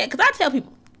glow up. Yeah, because I tell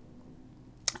people,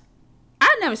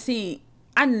 I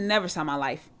never saw my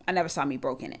life. I never saw me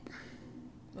broke in it.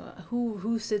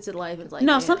 Who sits in life and is like,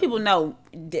 no, some people know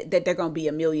that they're gonna be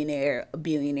a millionaire, a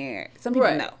billionaire. Some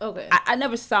people know. Okay. I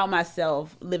never saw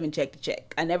myself living check to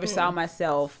check. I never saw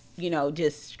myself,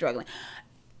 just struggling.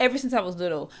 Ever since I was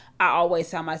little, I always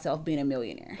saw myself being a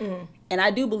millionaire. And I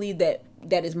do believe that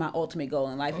is my ultimate goal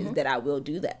in life, is that I will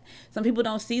do that. Some people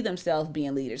don't see themselves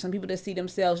being leaders. Some people just see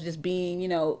themselves just being,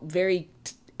 very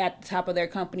at the top of their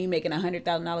company, making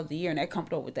 $100,000 a year, and they're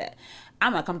comfortable with that.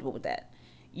 I'm not comfortable with that.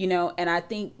 And I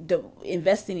think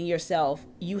investing in yourself,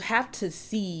 you have to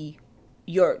see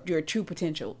your true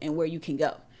potential and where you can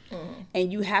go.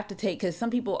 And you have to because some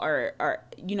people are,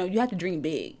 you have to dream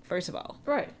big, first of all.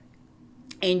 Right.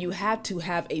 And you have to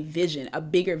have a vision, a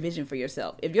bigger vision for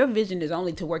yourself. If your vision is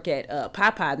only to work at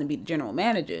Popeyes and be the general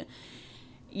manager,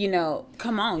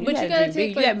 come on. But you gotta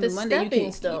take the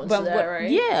stepping stones to that, right?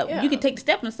 Yeah, you can take the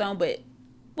stepping stone, but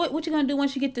what you gonna do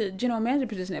once you get the general manager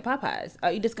position at Popeyes?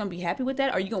 Are you just gonna be happy with that?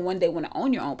 Or are you gonna one day want to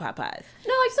own your own Popeyes?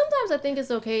 No, like sometimes I think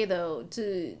it's okay though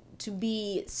to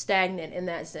be stagnant in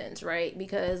that sense, right?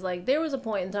 Because like there was a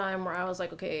point in time where I was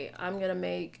like, okay, I'm gonna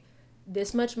make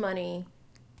this much money,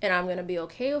 and I'm gonna be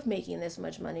okay with making this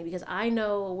much money because I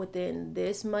know within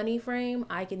this money frame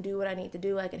I can do what I need to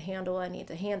do. I can handle what I need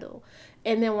to handle.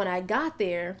 And then when I got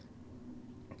there,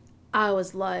 I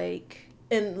was like,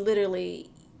 and literally.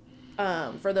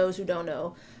 For those who don't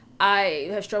know, I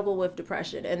have struggled with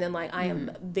depression, and then like I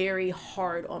am very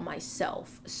hard on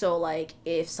myself. So like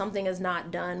if something is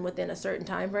not done within a certain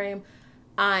time frame,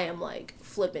 I am like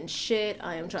flipping shit.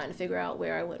 I am trying to figure out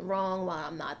where I went wrong while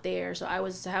I'm not there. So I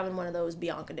was having one of those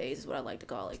Bianca days is what I like to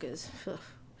call it, because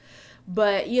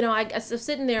but I was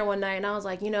sitting there one night and I was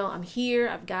like, I'm here,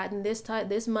 I've gotten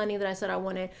this money that I said I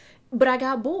wanted, but I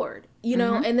got bored,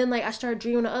 and then like I started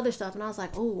dreaming of other stuff, and I was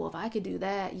like, oh, well, if I could do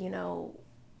that,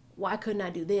 why couldn't I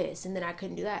do this? And then I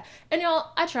couldn't do that. And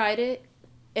I tried it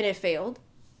and it failed.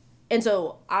 And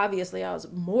so obviously I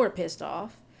was more pissed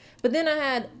off. But then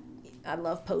I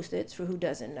love Post-its, for who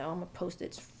doesn't know. I'm a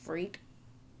Post-its freak.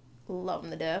 Love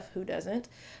them to death. Who doesn't?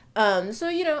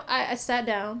 So, I sat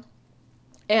down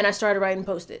and I started writing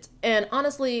Post-its. And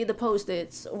honestly, the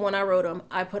Post-its, when I wrote them,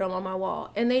 I put them on my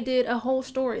wall. And they did a whole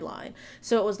storyline.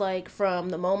 So it was like from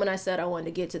the moment I said I wanted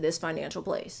to get to this financial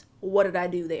place. What did I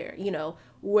do there?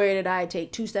 Where did I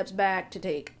take 2 steps back to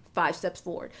take 5 steps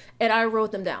forward? And I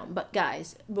wrote them down. But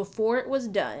guys, before it was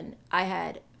done, I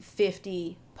had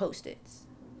 50 Post-its.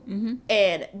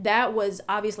 And that was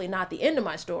obviously not the end of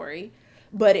my story,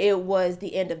 but it was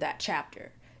the end of that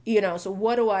chapter. So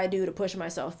what do I do to push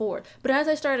myself forward? But as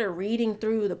I started reading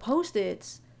through the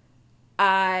Post-its,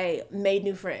 I made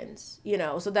new friends,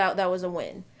 so that was a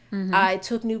win. I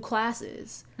took new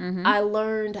classes. I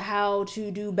learned how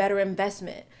to do better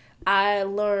investment. I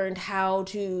learned how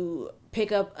to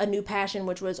pick up a new passion,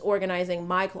 which was organizing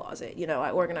my closet.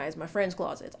 I organized my friends'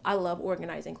 closets. I love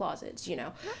organizing closets,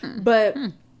 but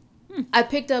I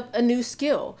picked up a new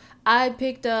skill. I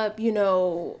picked up,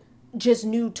 just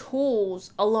new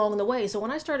tools along the way. So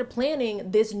when I started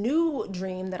planning this new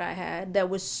dream that I had that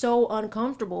was so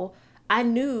uncomfortable, I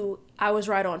knew I was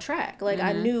right on track. Like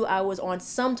I knew I was on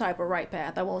some type of right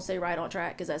path. I won't say right on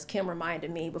track because, as Kim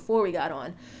reminded me before we got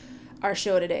on our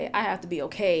show today, I have to be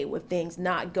okay with things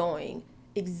not going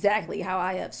exactly how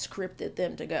I have scripted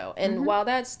them to go. And while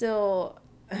that's still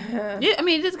yeah, I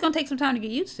mean, it's gonna take some time to get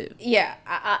used to. Yeah,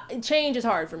 change is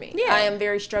hard for me. Yeah, I am a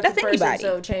very structured person,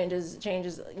 so change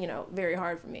is very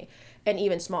hard for me, and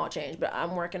even small change. But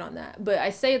I'm working on that. But I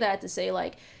say that to say,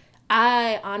 like,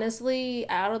 I honestly,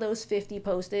 out of those 50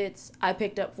 Post-its, I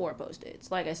picked up 4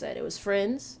 Post-its. Like I said, it was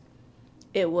friends,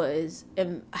 it was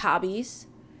hobbies,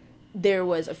 there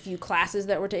was a few classes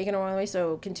that were taken along the way,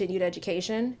 so continued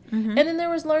education. And then there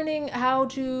was learning how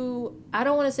to, I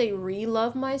don't want to say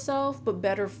re-love myself, but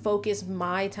better focus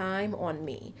my time on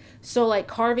me. So like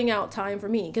carving out time for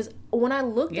me. Because when I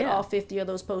looked at all 50 of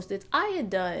those Post-its, I had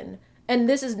done, and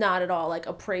this is not at all like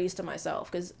a praise to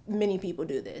myself, because many people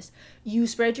do this. You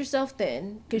spread yourself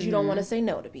thin because you don't want to say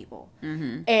no to people.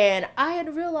 And I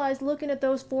had realized looking at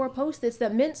those 4 Post-its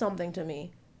that meant something to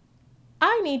me.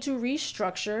 I need to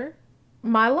restructure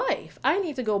my life. I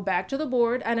need to go back to the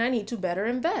board and I need to better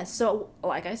invest. So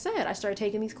like I said, I started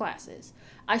taking these classes.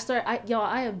 I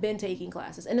have been taking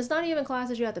classes, and it's not even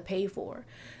classes you have to pay for.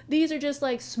 These are just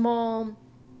like small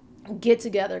get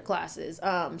together classes.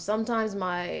 Sometimes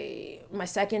my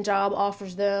second job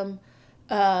offers them.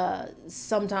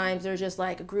 Sometimes they're just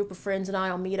like a group of friends and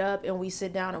I'll meet up and we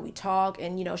sit down and we talk,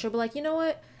 and she'll be like, you know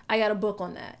what? I got a book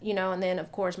on that, and then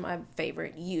of course my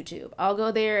favorite, YouTube. I'll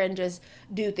go there and just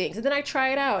do things. And then I try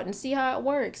it out and see how it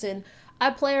works. And I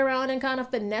play around and kind of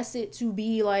finesse it to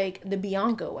be like the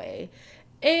Bianca way.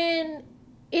 And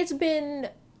it's been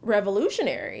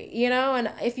revolutionary,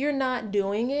 and if you're not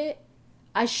doing it,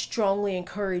 I strongly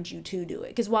encourage you to do it.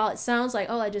 Because while it sounds like,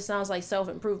 oh, it just sounds like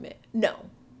self-improvement. No.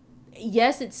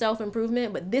 Yes, it's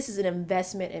self-improvement, but this is an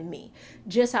investment in me.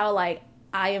 Just how like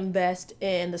I invest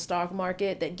in the stock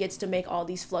market that gets to make all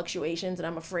these fluctuations and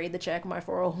I'm afraid to check my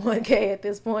 401k at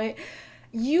this point.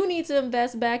 You need to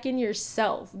invest back in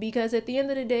yourself, because at the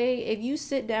end of the day, if you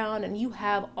sit down and you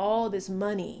have all this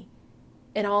money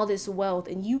and all this wealth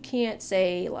and you can't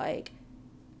say like,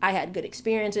 I had good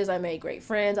experiences, I made great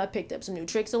friends, I picked up some new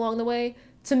tricks along the way,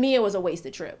 to me it was a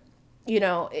wasted trip.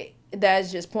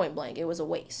 That's just point blank. It was a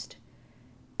waste.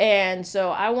 And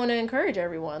so I want to encourage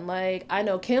everyone. Like, I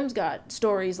know Kim's got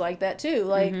stories like that too.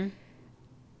 Like,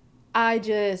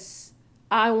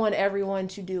 I want everyone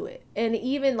to do it. And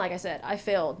even, like I said, I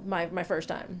failed my first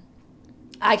time.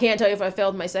 I can't tell you if I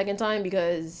failed my second time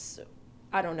because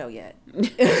I don't know yet.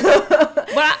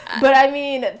 But I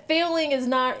mean, failing is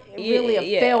not really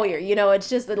a failure. It's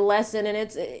just a lesson, and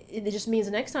it just means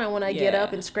the next time when I get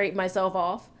up and scrape myself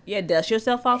off. Yeah, dust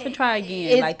yourself off and try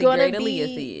again, like the great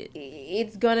Aaliyah said.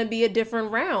 It's gonna be a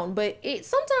different round, but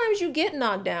sometimes you get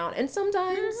knocked down, and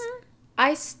sometimes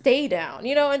I stay down,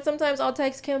 and sometimes I'll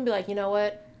text Kim and be like, you know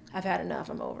what? I've had enough.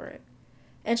 I'm over it.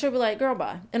 And she'll be like, girl,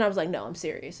 bye. And I was like, no, I'm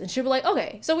serious. And she'll be like,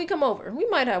 okay, so we come over. We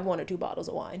might have 1 or 2 bottles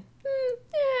of wine.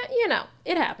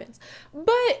 It happens.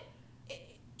 But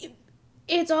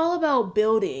it's all about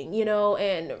building,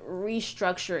 and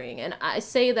restructuring. And I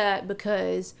say that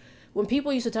because when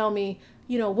people used to tell me,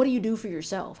 what do you do for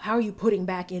yourself? How are you putting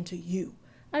back into you?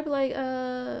 I'd be like,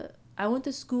 I went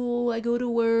to school, I go to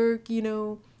work,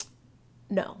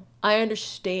 No, I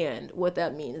understand what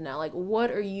that means now. Like,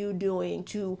 what are you doing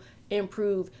to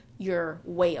improve your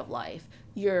way of life,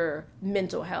 your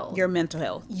mental health,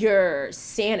 your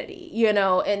sanity, and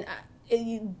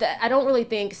I don't really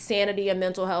think sanity and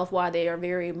mental health, while they are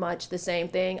very much the same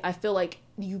thing, I feel like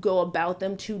you go about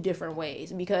them 2 different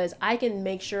ways, because I can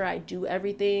make sure I do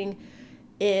everything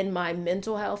in my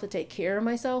mental health to take care of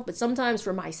myself, but sometimes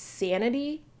for my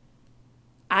sanity,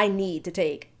 I need to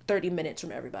take 30 minutes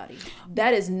from everybody.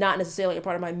 That is not necessarily a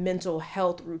part of my mental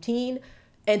health routine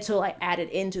until I add it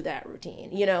into that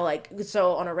routine.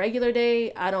 So on a regular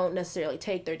day, I don't necessarily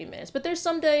take 30 minutes. But there's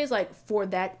some days, like, for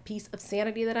that piece of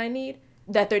sanity that I need,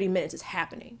 that 30 minutes is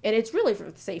happening. And it's really for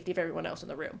the safety of everyone else in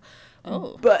the room.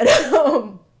 Oh. But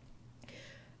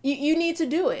you need to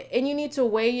do it. And you need to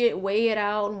weigh it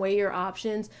out and weigh your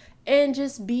options. And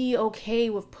just be okay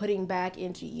with putting back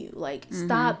into you. Like,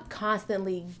 stop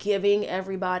constantly giving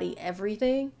everybody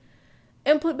everything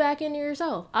and put back into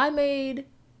yourself. I made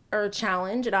a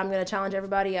challenge, and I'm going to challenge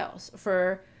everybody else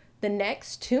for the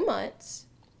next 2 months.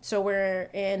 So we're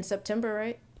in September,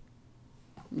 right?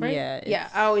 Yeah.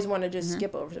 I always want to just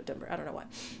skip over September. I don't know why.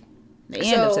 The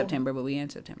end of September, but we in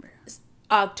September.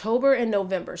 October and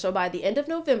November. So by the end of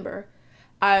November,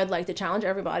 I'd like to challenge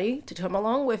everybody to come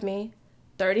along with me.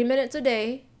 30 minutes a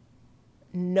day,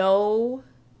 no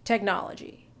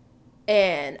technology.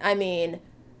 And I mean,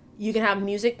 you can have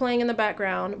music playing in the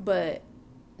background, but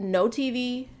no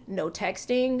TV, no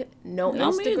texting, no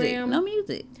Instagram. No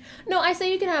music. No, I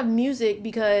say you can have music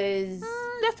because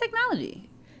that's technology.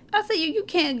 I say you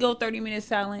can't go 30 minutes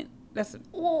silent.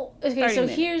 Okay, so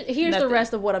here's the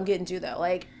rest of what I'm getting to though.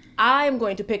 Like, I'm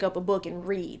going to pick up a book and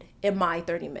read in my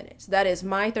 30 minutes. That is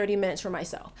my 30 minutes for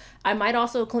myself. I might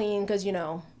also clean because,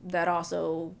 that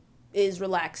also is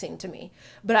relaxing to me.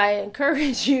 But I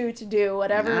encourage you to do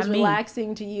whatever is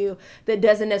relaxing to you that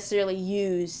doesn't necessarily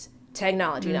use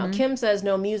technology. Now, Kim says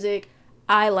no music.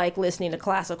 I like listening to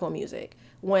classical music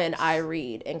when I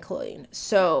read and clean.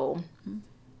 So,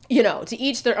 you know, to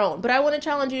each their own. But I want to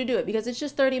challenge you to do it because it's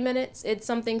just 30 minutes. It's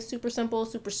something super simple,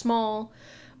 super small.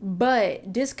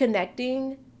 But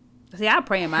disconnecting. See, I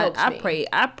pray in my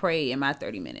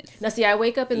 30 minutes. Now, see, I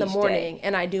wake up in the morning day.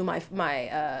 and I do my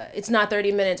it's not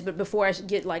 30 minutes, but before I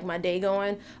get like my day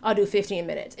going, I'll do 15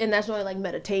 minutes. And that's really like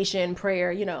meditation, prayer,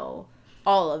 you know,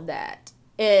 all of that.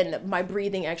 And my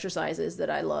breathing exercises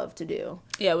that I love to do.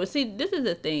 Yeah, well, see, this is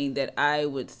a thing that I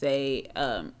would say,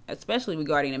 especially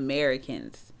regarding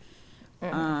Americans.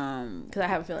 Because I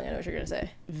have a feeling I know what you're going to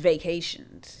say.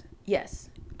 Vacations. Yes.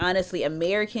 Honestly,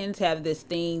 Americans have this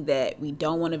thing that we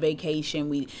don't want a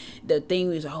vacation. The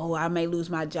thing is, oh, I may lose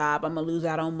my job. I'm going to lose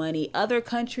out on money. Other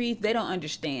countries, they don't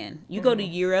understand. You go to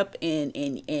Europe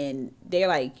and they're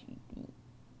like,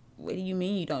 what do you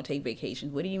mean you don't take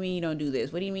vacations? What do you mean you don't do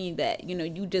this? What do you mean that, you know,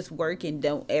 you just work and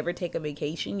don't ever take a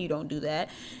vacation? You don't do that.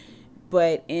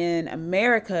 But in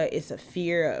America, it's a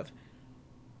fear of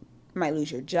you might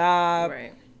lose your job.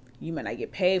 Right. You might not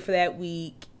get paid for that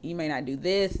week. You may not do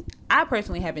this. I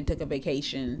personally haven't took a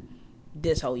vacation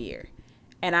this whole year.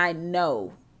 And I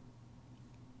know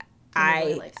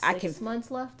like 6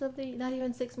 months left of the, not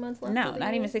even 6 months left. No,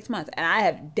 not even 6 months. And I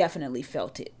have definitely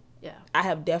felt it. Yeah. I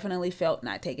have definitely felt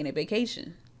not taking a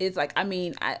vacation. It's like, I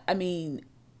can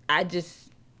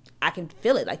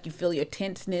feel it. Like, you feel your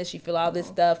tenseness, you feel all this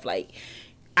stuff. Like,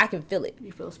 I can feel it.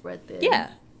 You feel spread thin.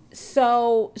 Yeah.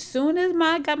 So, soon as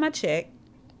I got my check,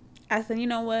 I said, you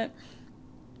know what?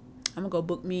 I'm going to go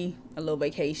book me a little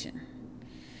vacation.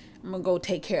 I'm going to go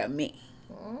take care of me.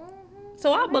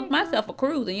 So, I booked myself a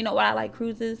cruise. And you know why I like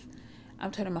cruises?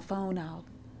 I'm turning my phone off.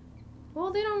 Well,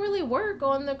 they don't really work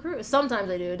on the cruise. Sometimes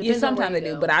they do. Yeah, sometimes they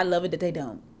do, but I love it that they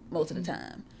don't most of the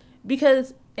time.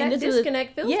 Because that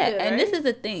disconnect feels good, and right? this is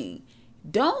the thing.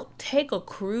 Don't take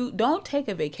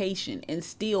a vacation and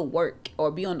still work or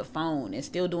be on the phone and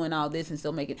still doing all this and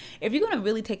still making. If you're gonna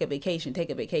really take a vacation, take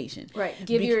a vacation. Right.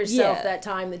 Give yourself that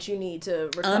time that you need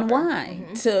to recover.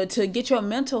 Unwind, to get your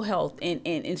mental health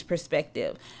in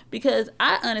perspective. Because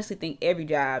I honestly think every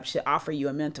job should offer you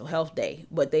a mental health day,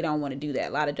 but they don't want to do that.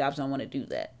 A lot of jobs don't want to do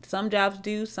that. Some jobs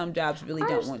do, some jobs really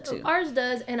don't want to. Ours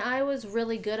does, and I was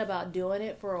really good about doing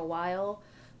it for a while.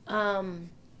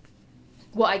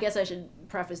 Well, I guess I should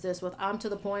preface this with I'm to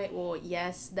the point, well,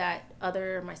 yes,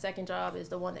 my second job is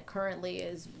the one that currently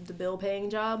is the bill paying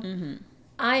job. Mm-hmm.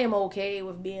 I am okay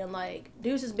with being like,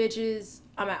 deuces, bitches,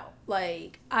 I'm out.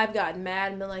 Like, I've gotten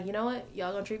mad and been like, you know what?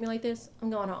 Y'all gonna treat me like this? I'm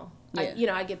going home.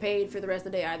 Yeah. I get paid for the rest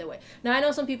of the day either way. Now, I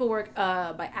know some people work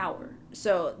by hour,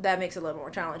 so that makes it a little more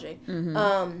challenging.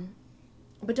 Mm-hmm.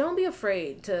 But don't be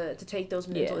afraid to take those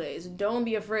mental days. Don't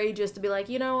be afraid just to be like,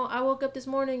 I woke up this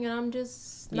morning and I'm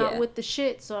just not with the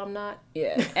shit, so I'm not.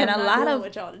 Yeah, and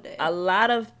a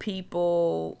lot of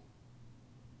people,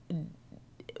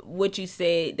 what you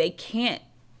said, they can't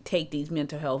take these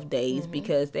mental health days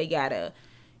because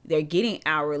they're getting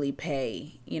hourly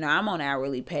pay. I'm on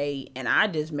hourly pay, and I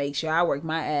just make sure I work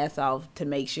my ass off to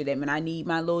make sure that when I need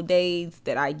my little days,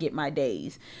 that I get my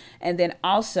days. And then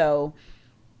also,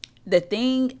 the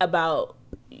thing about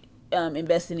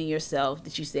investing in yourself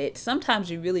that you said, sometimes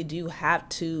you really do have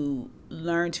to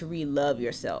learn to re-love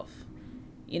yourself.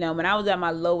 When I was at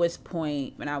my lowest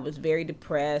point, when I was very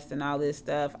depressed and all this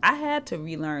stuff, I had to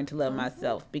relearn to love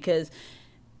myself, because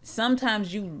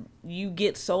sometimes you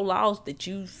get so lost that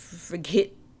you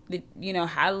forget that,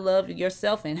 how to love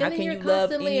yourself, and how can you love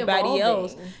anybody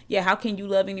else? Yeah, how can you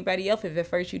love anybody else if at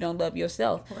first you don't love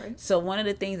yourself? Right. So one of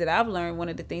the things that I've learned, one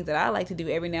of the things that I like to do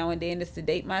every now and then is to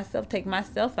date myself, take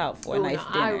myself out for a nice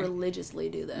dinner. I religiously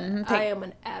do that. Mm-hmm. I am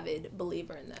an avid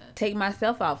believer in that. Take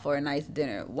myself out for a nice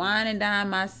dinner, wine and dine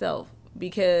myself,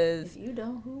 because if you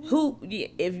don't, who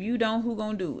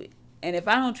gonna do it? And if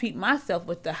I don't treat myself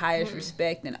with the highest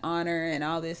respect and honor and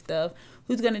all this stuff,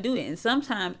 who's going to do it? And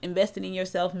sometimes investing in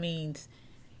yourself means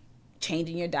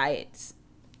changing your diets,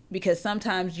 because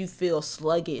sometimes you feel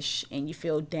sluggish and you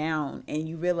feel down, and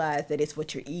you realize that it's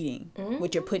what you're eating,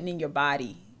 what you're putting in your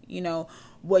body,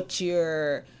 what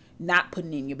you're not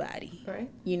putting in your body.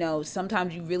 Right.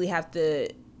 Sometimes you really have to,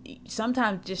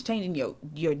 sometimes just changing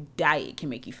your diet can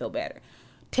make you feel better.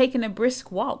 Taking a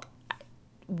brisk walk,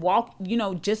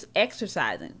 just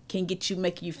exercising can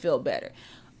make you feel better.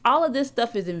 All of this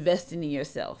stuff is investing in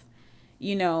yourself.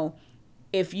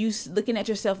 If you looking at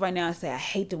yourself right now and say, I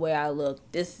hate the way I look,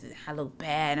 I look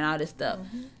bad and all this stuff,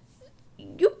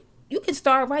 you can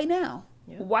start right now.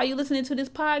 Yep. While you're listening to this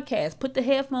podcast, put the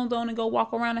headphones on and go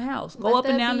walk around the house. Go up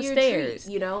and down the stairs.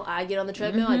 Treat. I get on the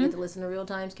treadmill. I get to listen to Real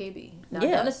Times KB. Now,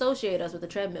 don't associate us with the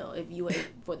treadmill if you wait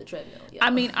for the treadmill.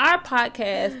 I mean, our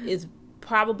podcast is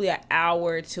probably an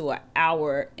hour to an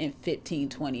hour and 15,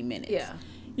 20 minutes. Yeah.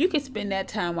 You could spend that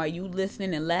time while you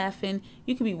listening and laughing.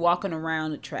 You could be walking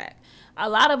around the track. A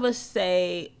lot of us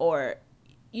say, or,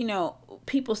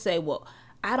 people say, well,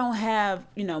 I don't have,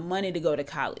 money to go to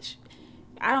college.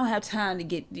 I don't have time to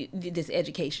get this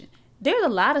education. There's a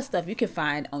lot of stuff you can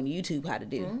find on YouTube how to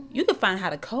do. Mm-hmm. You can find how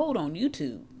to code on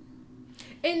YouTube.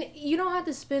 And you don't have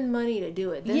to spend money to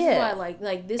do it. This is why,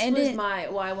 like this and was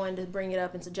why I wanted to bring it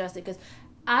up and suggest it, because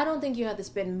I don't think you have to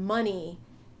spend money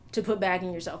to put back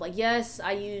in yourself. Like, yes,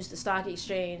 I use the stock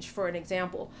exchange for an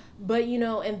example, but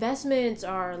investments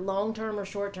are long-term or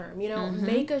short-term. Mm-hmm.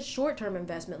 Make a short-term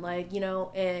investment,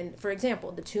 and for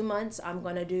example, the 2 months I'm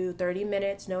going to do 30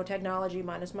 minutes, no technology,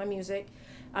 minus my music.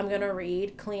 I'm going to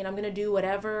read, clean. I'm going to do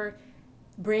whatever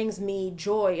brings me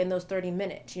joy in those 30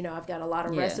 minutes. I've got a lot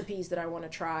of recipes that I want to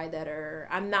try that are,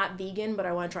 I'm not vegan, but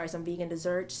I want to try some vegan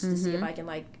desserts to see if I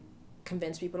can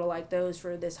convince people to like those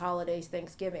for this holidays,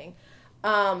 Thanksgiving.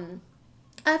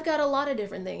 I've got a lot of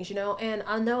different things, and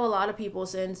I know a lot of people,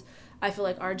 since I feel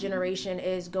like our generation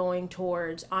is going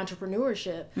towards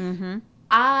entrepreneurship. Mm-hmm.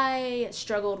 I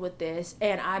struggled with this,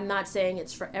 and I'm not saying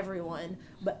it's for everyone,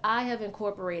 but I have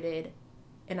incorporated,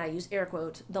 and I use air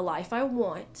quotes, the life I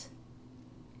want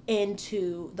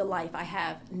into the life I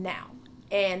have now.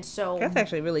 And so that's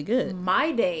actually really good.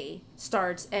 My day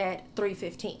starts at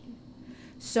 3:15.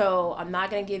 So I'm not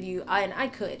going to give you, and I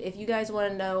could, if you guys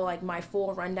want to know my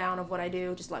full rundown of what I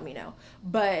do, just let me know.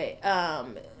 But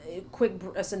quick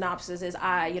synopsis is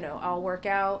I'll work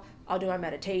out, I'll do my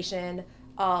meditation,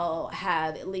 I'll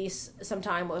have at least some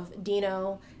time with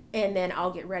Dino, and then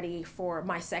I'll get ready for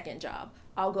my second job.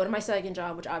 I'll go to my second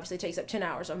job, which obviously takes up 10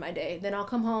 hours of my day. Then I'll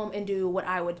come home and do what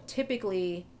I would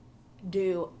typically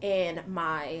do in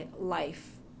my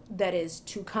life that is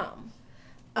to come.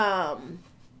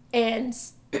 And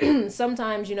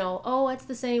sometimes, it's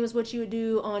the same as what you would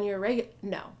do on your regular.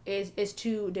 No, it's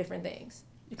two different things.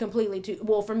 Completely two.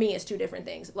 Well, for me, it's two different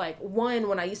things. One,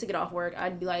 when I used to get off work,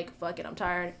 I'd be like, fuck it, I'm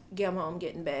tired. Get home,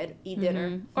 get in bed, eat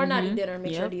dinner. Or not eat dinner,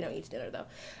 make sure Dino eats dinner, though.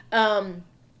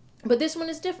 But this one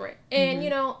is different. And,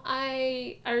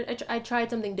 I tried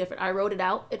something different. I wrote it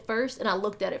out at first, and I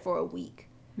looked at it for a week.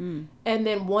 And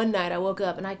then one night I woke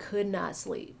up, and I could not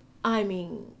sleep.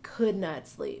 Could not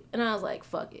sleep. And I was like,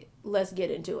 fuck it. Let's get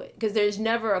into it. Because there's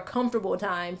never a comfortable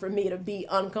time for me to be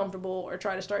uncomfortable or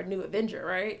try to start a new adventure,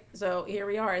 right? So here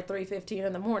we are at 3:15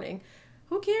 in the morning.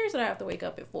 Who cares that I have to wake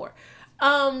up at 4?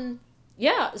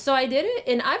 So I did it.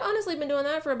 And I've honestly been doing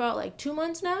that for about 2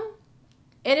 months now.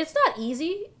 And it's not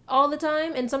easy all the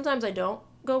time. And sometimes I don't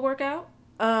go work out.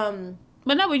 But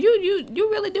no, but you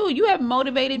really do. You have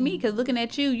motivated me, because looking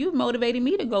at you motivated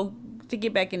me to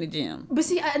get back in the gym. But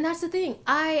see, and that's the thing.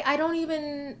 I don't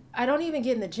even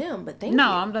get in the gym. But thank you. No,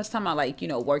 I'm just talking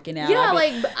about working out. Yeah,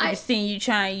 I've seen you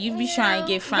trying. You be trying to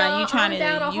get fine. You trying to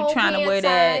wear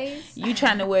that. You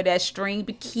trying to wear that string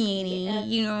bikini. Yeah.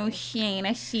 You know what I'm saying?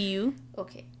 I see you.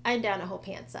 Okay, I'm down a whole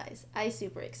pant size. I'm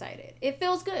super excited. It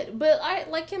feels good. But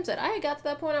like Kim said, I got to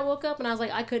that point. I woke up and I was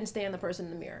like, I couldn't stand the person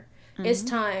in the mirror. Mm-hmm. It's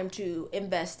time to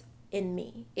invest in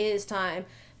me. It is time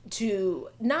to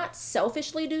not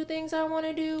selfishly do things I want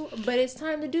to do, but it's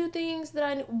time to do things that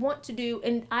I want to do,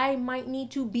 and I might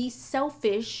need to be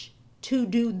selfish to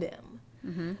do them.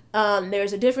 Mm-hmm.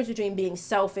 There's a difference between being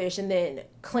selfish and then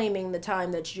claiming the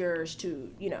time that's yours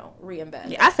to, reinvest.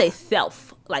 Yeah, I say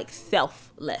self,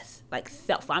 selfless,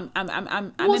 self. I'm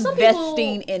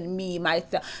investing in me,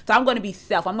 myself. So I'm going to be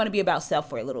self. I'm going to be about self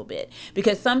for a little bit,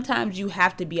 because sometimes you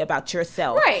have to be about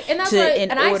yourself, right? And that's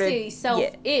I say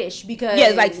selfish because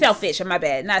selfish. My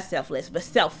bad, not selfless, but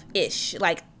selfish.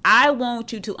 I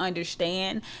want you to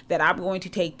understand that I'm going to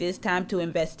take this time to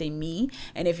invest in me.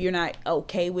 And if you're not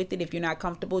okay with it, if you're not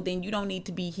comfortable, then you don't need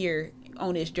to be here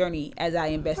on this journey as I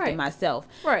invest in myself.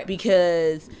 Right.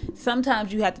 Because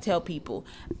sometimes you have to tell people,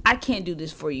 I can't do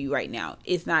this for you right now.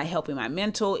 It's not helping my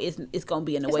mental. It's going to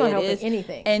be in the way it is.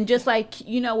 Anything. And just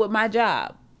with my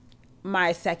job,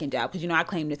 my second job, because, I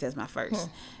claim this as my first.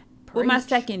 With my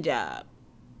second job,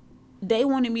 they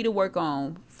wanted me to work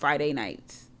on Friday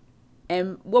nights.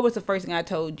 And what was the first thing I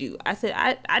told you? I said,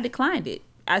 I declined it.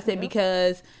 I said,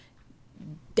 because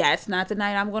that's not the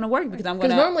night I'm going to work, because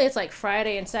Because normally it's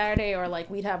Friday and Saturday, or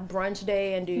we'd have brunch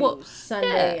day and do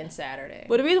Sunday and Saturday.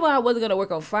 But the reason why I wasn't going to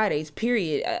work on Fridays,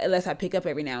 period, unless I pick up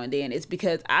every now and then, is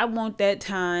because I want that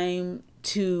time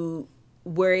to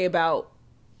worry about,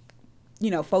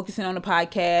 focusing on the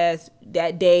podcast,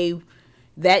 that day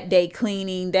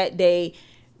cleaning, that day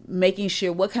making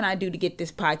sure, what can I do to get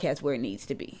this podcast where it needs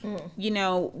to be?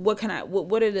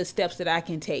 What are the steps that I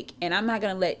can take? And I'm not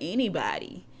going to let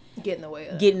anybody get in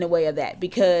the way of that,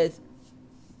 because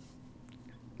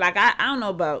like I don't know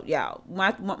about y'all.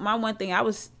 My one thing,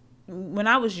 when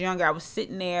I was younger, I was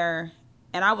sitting there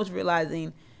and I was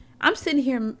realizing I'm sitting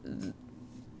here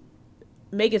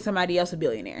making somebody else a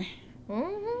billionaire.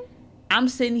 Mm-hmm. I'm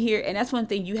sitting here, and that's one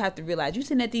thing you have to realize. You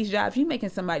sitting at these jobs, you making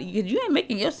somebody, because you ain't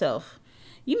making yourself.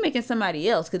 You making somebody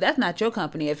else, because that's not your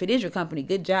company. If it is your company,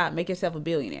 good job, make yourself a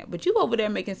billionaire. But you over there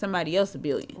making somebody else a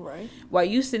billion. Right. While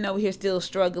you sitting over here still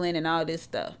struggling and all this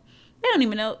stuff. They don't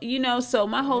even know, so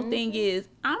my whole thing is,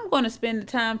 I'm going to spend the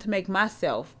time to make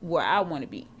myself where I want to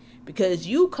be. Because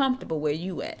you comfortable where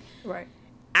you at. Right.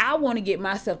 I want to get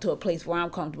myself to a place where I'm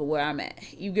comfortable where I'm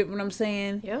at. You get what I'm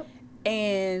saying? Yep.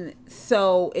 And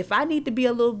so if I need to be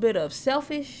a little bit of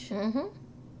selfish, I'm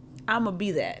gonna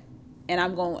be that. And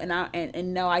I'm going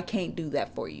and no, I can't do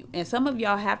that for you. And some of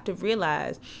y'all have to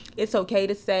realize it's okay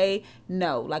to say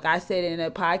no. Like I said in a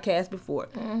podcast before.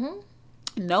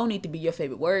 No need to be your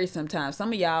favorite word sometimes.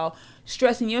 Some of y'all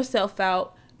stressing yourself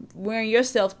out, wearing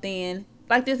yourself thin.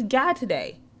 Like this guy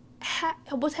today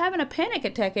was having a panic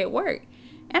attack at work.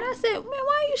 And I said, man,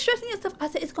 why are you stressing yourself? I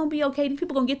said, it's going to be okay. These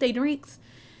people going to get their drinks.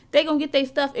 They going to get their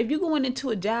stuff. If you're going into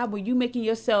a job where you making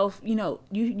yourself,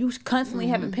 you constantly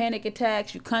having panic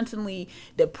attacks, you constantly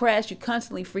depressed, you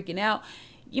constantly freaking out,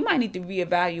 you might need to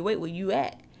reevaluate where you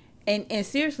at. And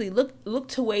seriously, look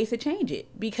to ways to change it.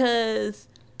 Because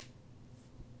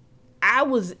I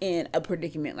was in a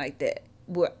predicament like that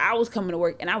where I was coming to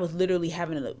work and I was literally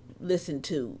having to listen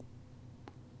to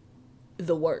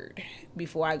the word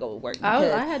before I go to work.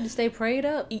 I had to stay prayed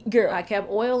up. Girl. I kept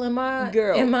oil in my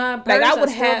purse. Like I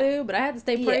would but I had to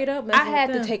stay prayed up. I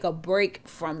had to take a break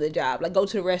from the job. Like go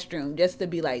to the restroom just to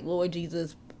be like, Lord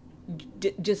Jesus,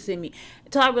 just send me.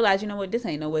 Until I realized, you know what, this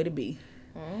ain't no way to be.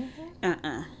 And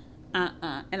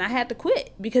I had to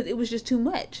quit because it was just too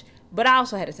much. But I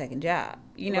also had a second job,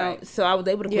 right. So I was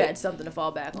able to quit. You had something to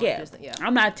fall back on. Yeah.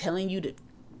 I'm not telling you to,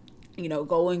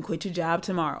 go and quit your job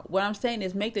tomorrow. What I'm saying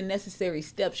is make the necessary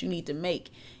steps you need to make.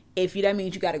 If that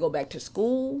means you got to go back to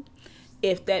school,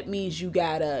 if that means you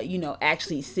got to,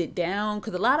 actually sit down.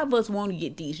 Because a lot of us want to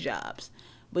get these jobs.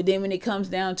 But then when it comes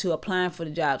down to applying for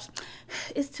the jobs,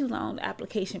 it's too long, the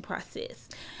application process.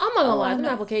 I'm not going to lie, them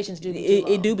applications do be too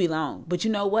long. It do be long. But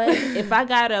you know what? If I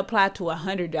got to apply to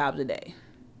 100 jobs a day.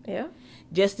 Yeah.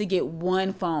 Just to get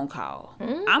one phone call.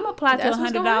 I'm apply to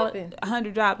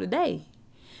 $100 jobs a day.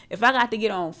 If I got to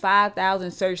get on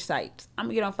 5,000 search sites, I'm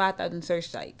gonna get on 5,000 search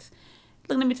sites.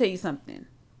 Look, let me tell you something.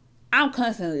 I'm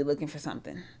constantly looking for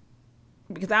something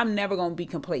because I'm never gonna be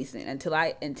complacent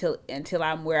until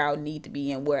I'm where I need to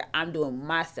be and where I'm doing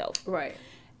myself. Right.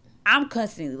 I'm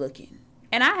constantly looking,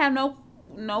 and I have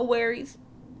no worries.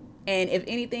 And if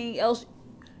anything else.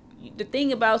 The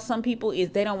thing about some people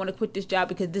is they don't want to quit this job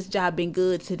because this job been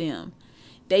good to them.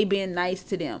 They been nice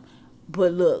to them.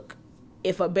 But look,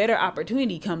 if a better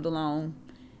opportunity comes along,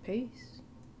 peace.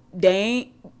 They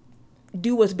ain't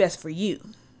do what's best for you.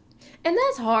 And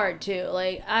that's hard too.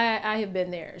 Like I have been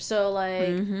there. So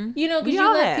like, because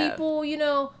you let people,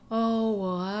 oh,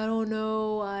 well, I don't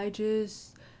know.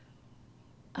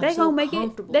 They gonna make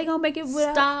it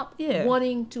without, stop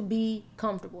wanting to be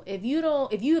comfortable. If you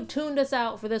have tuned us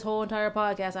out for this whole entire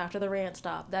podcast after the rant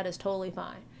stop, that is totally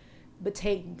fine. But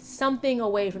take something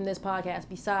away from this podcast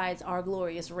besides our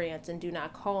glorious rants and do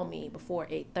not call me before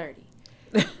 8:30.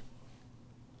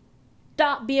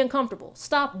 Stop being comfortable.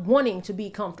 Stop wanting to be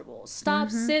comfortable. Stop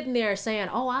sitting there saying,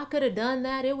 oh, I could have done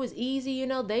that. It was easy.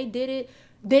 They did it.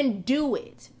 Then do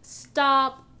it.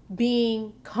 Stop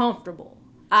being comfortable.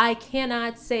 I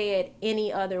cannot say it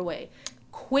any other way.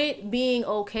 Quit being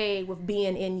okay with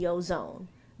being in your zone.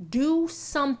 Do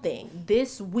something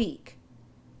this week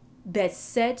that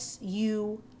sets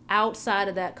you outside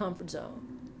of that comfort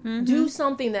zone. Do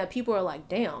something that people are like,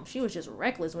 damn, she was just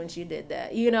reckless when she did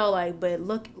that. But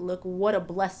look what a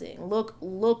blessing. Look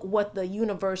what the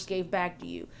universe gave back to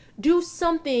you. Do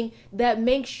something that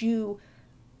makes you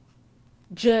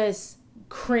just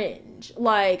cringe.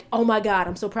 Like, oh my God,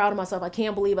 I'm so proud of myself. I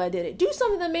can't believe I did it. Do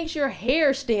something that makes your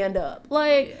hair stand up.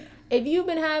 If you've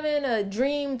been having a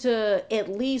dream to at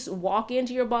least walk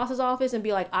into your boss's office and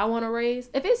be like, I want a raise.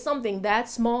 If it's something that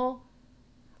small,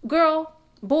 girl,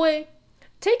 boy,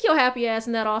 take your happy ass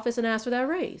in that office and ask for that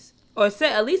raise. Or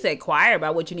at least inquire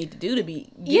about what you need to do to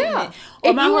be it. Or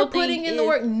if you are putting in the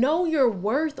work, know your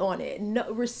worth on it.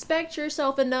 Respect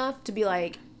yourself enough to be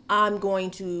like, I'm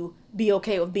going to be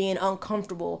okay with being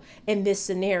uncomfortable in this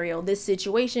scenario, this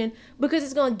situation, because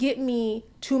it's going to get me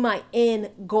to my end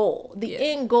goal. The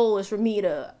end goal is for me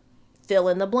to fill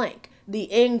in the blank.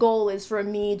 The end goal is for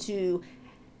me to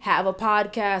have a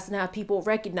podcast and have people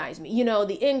recognize me.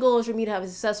 The end goal is for me to have a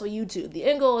successful YouTube. The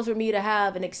end goal is for me to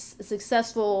have a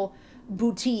successful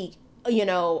boutique,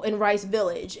 in Rice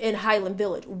Village, in Highland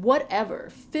Village, whatever.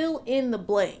 Fill in the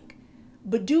blank.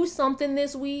 But do something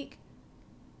this week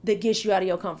that gets you out of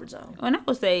your comfort zone. And I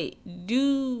would say,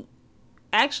 do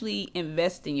actually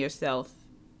invest in yourself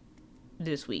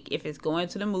this week. If it's going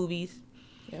to the movies,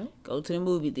 go to the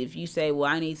movies. If you say,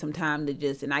 well, I need some time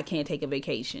to and I can't take a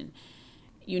vacation,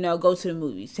 go to the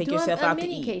movies. Take yourself out to eat.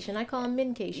 Minication. I call them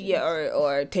minications. Yeah,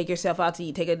 or take yourself out to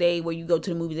eat. Take a day where you go to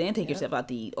the movies and take yourself out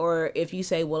to eat. Or if you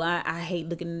say, well, I hate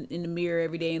looking in the mirror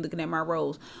every day and looking at my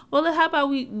rolls. Well, how about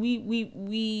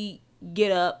we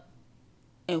get up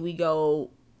and we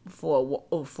go for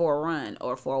a run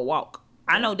or for a walk.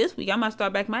 I know this week I might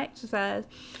start back my exercise.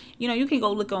 You can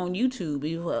go look on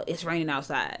YouTube. Well, it's raining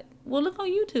outside. Well, look on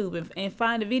YouTube and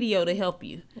find a video to help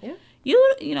you. Yeah.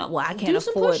 Well, I can't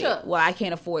afford it. Well, I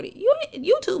can't afford it.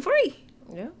 YouTube free.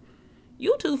 Yeah.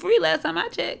 YouTube free. Last time I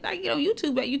checked, I get on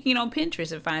YouTube, but you can get on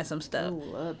Pinterest and find some stuff. Ooh,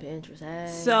 love Pinterest.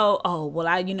 Hey. So,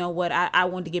 I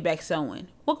want to get back sewing.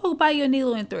 Well, go buy your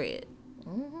needle and thread.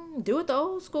 Mm-hmm. Do it the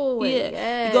old school way.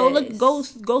 Yeah. Yes.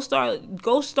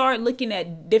 Go start looking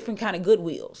at different kind of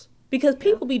Goodwills. Because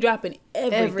people be dropping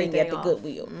everything at the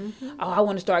Goodwill. Mm-hmm. Oh, I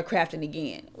want to start crafting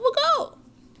again. Well, go.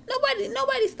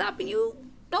 Nobody's stopping you.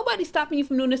 Nobody's stopping you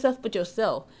from doing this stuff but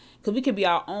yourself. Because we could be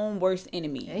our own worst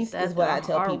enemy. That's what I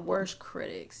tell people. Our worst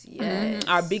critics. Yes. Mm-hmm.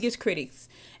 Our biggest critics.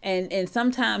 And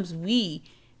sometimes we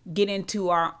get into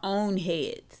our own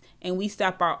heads. And we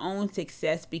stop our own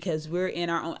success because we're in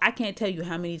our own. I can't tell you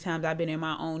how many times I've been in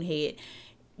my own head,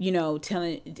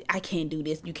 telling, I can't do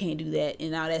this, you can't do that,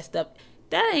 and all that stuff.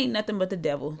 That ain't nothing but the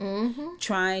devil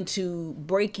trying to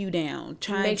break you down,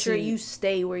 trying make sure you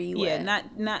stay where you at.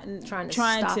 Not trying to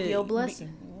stop your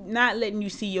blessing, not letting you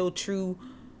see your true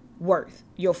worth,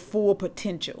 your full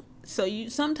potential. So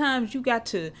sometimes you got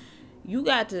to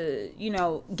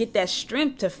get that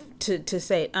strength to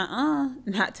say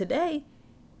not today,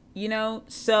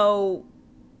 So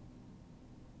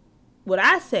what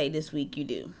I say this week,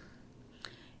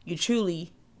 you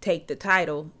truly take the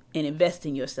title and invest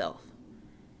in yourself.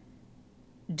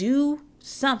 Do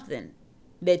something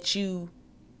that you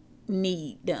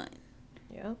need done.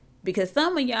 Yeah. Because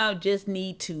some of y'all just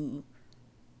need to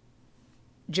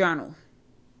journal.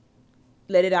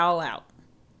 Let it all out.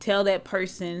 Tell that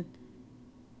person,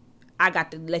 I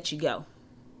got to let you go.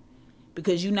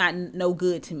 Because you're not no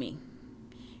good to me.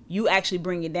 You actually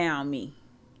bring it down me.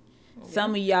 Yeah.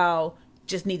 Some of y'all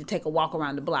just need to take a walk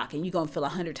around the block and you're going to feel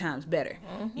 100 times better.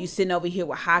 Mm-hmm. You sitting over here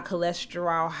with high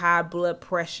cholesterol, high blood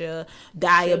pressure,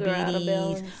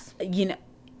 diabetes, and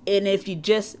if you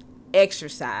just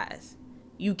exercise,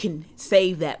 you can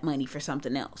save that money for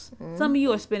something else. Mm-hmm. Some of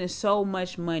you are spending so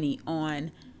much money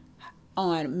on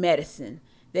medicine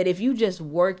that if you just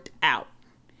worked out.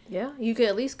 Yeah, you could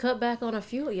at least cut back on a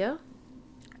few, yeah.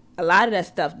 A lot of that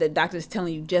stuff that doctors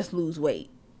telling you just lose weight.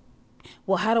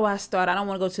 Well, how do I start? I don't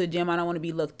want to go to the gym. I don't want to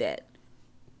be looked at.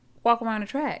 Walk around the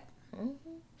track.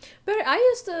 Mm-hmm. But I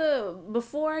used to,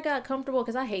 before I got comfortable,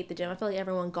 because I hate the gym. I feel like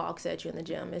everyone gawks at you in the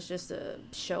gym. It's just a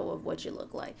show of what you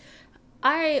look like.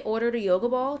 I ordered a yoga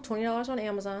ball, $20 on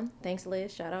Amazon. Thanks,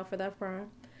 Liz. Shout out for that Prime.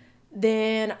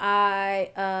 Then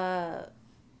I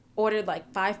ordered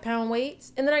like 5-pound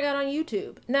weights, and then I got on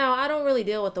YouTube. Now, I don't really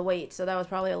deal with the weights, so that was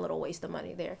probably a little waste of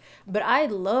money there. But I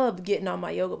loved getting on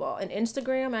my yoga ball. And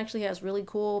Instagram actually has really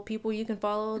cool people you can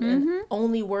follow and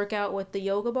only work out with the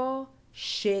yoga ball.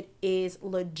 Shit is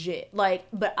legit.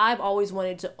 But I've always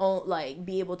wanted to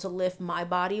be able to lift my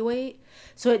body weight.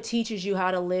 So it teaches you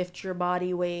how to lift your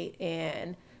body weight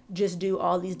and just do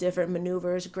all these different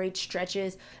maneuvers, great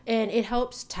stretches, and it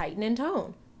helps tighten and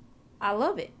tone. I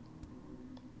love it.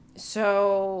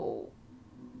 So,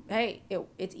 hey,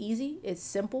 it's easy. It's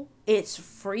simple. It's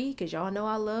free, because y'all know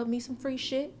I love me some free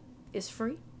shit. It's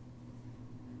free.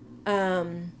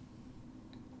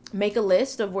 Make a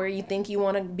list of where you think you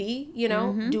want to be,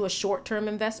 do a short-term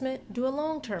investment, do a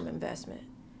long-term investment.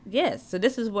 Yes. So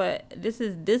these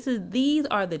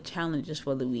are the challenges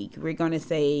for the week. We're going to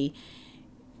say,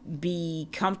 be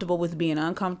comfortable with being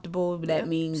uncomfortable. That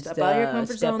means step out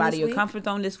of your comfort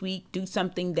zone this week. Do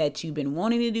something that you've been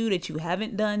wanting to do that you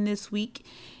haven't done this week.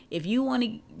 If you want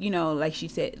to, like she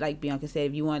said, like Bianca said,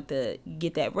 if you want to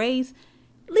get that raise,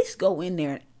 at least go in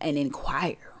there and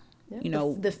inquire.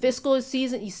 Yep. The fiscal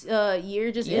season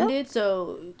year just ended,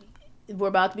 so we're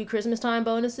about to be Christmas time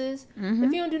bonuses. Mm-hmm.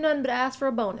 If you don't do nothing but ask for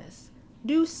a bonus,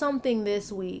 do something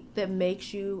this week that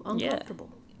makes you uncomfortable.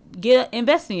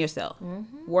 Invest in yourself.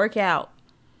 Mm-hmm. Work out.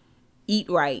 Eat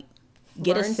right.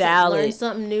 Get a salad. Learn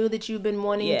something new that you've been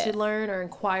wanting to learn, or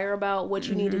inquire about what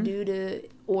you need to do to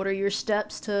order your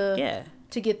steps to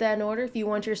to get that in order. If you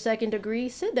want your second degree,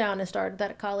 sit down and start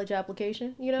that college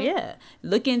application, you know? Yeah.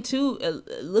 Look into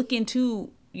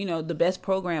the best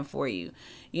program for you.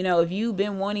 If you've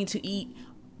been wanting to eat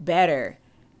better,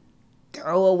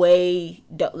 throw away,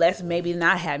 let's maybe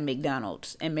not have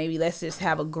McDonald's, and maybe let's just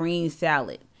have a green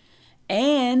salad.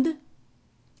 And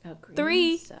A green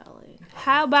 3, salad.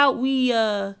 how about we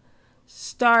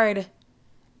start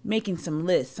making some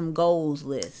lists, some goals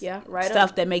lists. Yeah, right.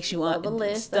 Stuff that makes you love a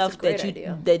list. stuff That's a that great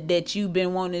you idea. that you've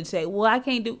been wanting to say, well, I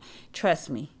can't do. Trust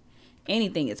me,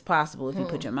 anything is possible if you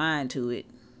put your mind to it.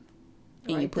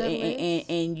 And Write you put that list.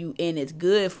 and it's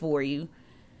good for you.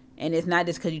 And it's not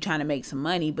just because you're trying to make some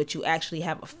money, but you actually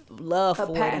have a love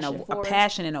for it and a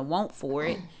passion and a want for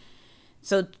it.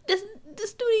 So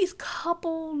just do these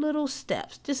couple little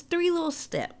steps, just 3 little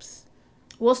steps.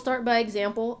 We'll start by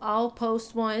example. I'll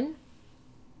post one.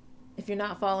 If you're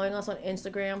not following us on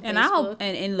Instagram, And Facebook,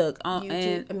 and look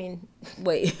YouTube. and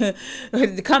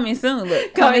wait, coming soon.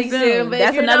 Look, Coming soon, but if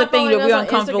That's you're another not thing that following we're us on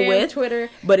uncomfortable Instagram, with. Twitter,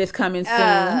 But it's coming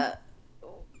soon.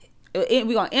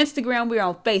 We're on Instagram, we're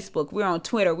on Facebook, we're on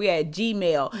Twitter, we're at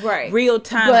Gmail. Right. Real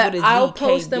time but with a I'll ZKB.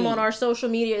 post them on our social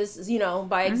medias, by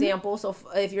Mm-hmm. example. So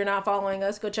if you're not following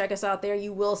us, go check us out there.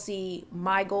 You will see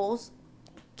my goals.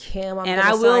 Kim, I'm And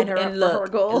gonna I will sign her up for her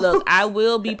goals. look, I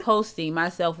will be posting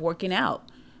myself working out.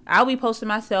 I'll be posting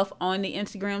myself on the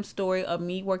Instagram story of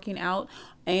me working out,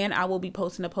 and I will be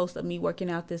posting a post of me working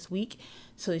out this week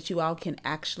so that you all can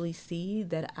actually see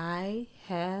that I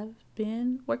have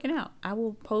been working out. I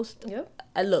will post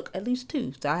at least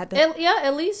 2. So I have to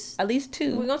at least at least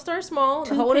 2. we're gonna start small.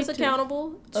 2 Hold us pictures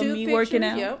accountable. of 2 me pictures. working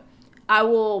out. Yep. I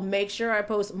will make sure I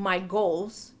post my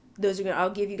goals. I'll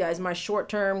give you guys my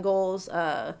short-term goals.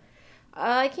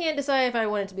 I can't decide if I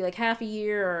want it to be like half a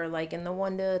year or like in the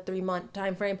 1 to 3 month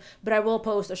time frame, but I will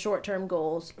post a short-term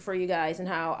goals for you guys and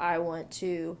how I want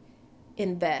to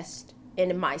invest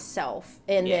in myself.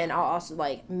 And then I'll also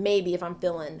maybe if I'm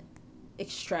feeling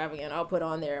extravagant, I'll put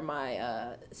on there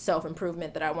my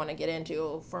self-improvement that I want to get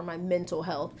into for my mental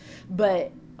health.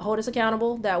 But hold us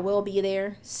accountable. That will be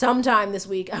there sometime this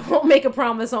week. I won't make a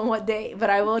promise on what day, but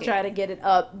I will try to get it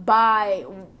up by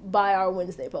our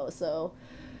Wednesday post. So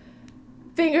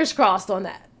fingers crossed on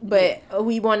that. But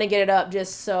we want to get it up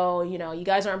just so, you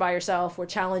guys aren't by yourself. We're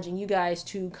challenging you guys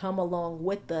to come along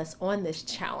with us on this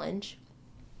challenge.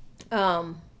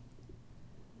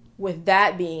 With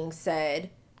that being said,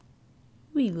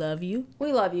 We love you.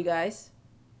 we love you guys.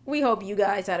 We hope you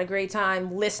guys had a great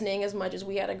time listening as much as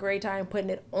we had a great time putting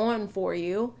it on for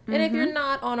you. And if you're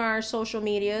not on our social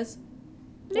medias,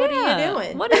 what are you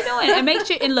doing? What are you doing? And make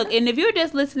sure, and look, and if you're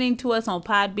just listening to us on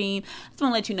Podbean, I just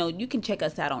want to let you know, you can check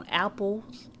us out on Apple,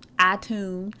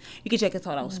 iTunes. You can check us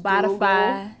out on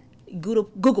Spotify,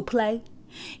 Google Play.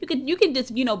 You can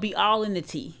just, be all in the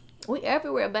tea. We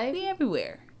everywhere, baby. We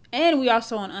everywhere. And we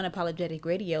also on Unapologetic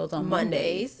Radios on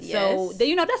Mondays. Yes. So,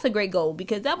 that's a great goal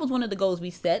because that was one of the goals we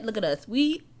set. Look at us.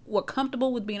 We were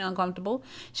comfortable with being uncomfortable.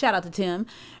 Shout out to Tim.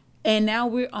 And now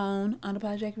we're on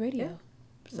Unapologetic Radio. Yeah.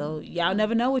 So y'all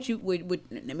never know what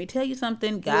let me tell you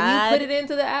something. God, when you put it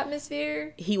into the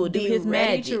atmosphere, He will do His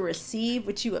ready magic to receive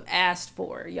what you have asked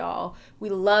for, y'all. We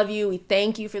love you. We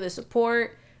thank you for the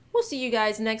support. We'll see you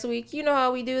guys next week. You know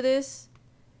how we do this.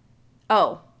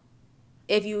 Oh,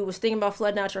 if you was thinking about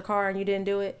flooding out your car and you didn't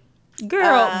do it,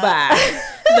 girl, bye.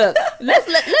 Look, let's.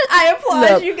 I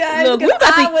applaud you guys because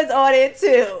I was on it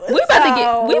too.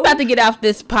 We about to get off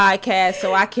this podcast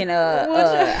so I can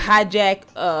hijack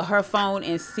her phone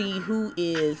and see who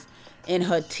is in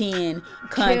her 10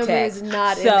 contacts. Kim is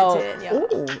not in the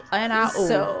 10,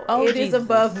 y'all. It is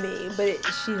above me, but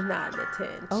she's not in the 10.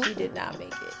 Oh. She did not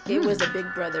make it. It was a Big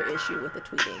Brother issue with the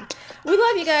tweeting. We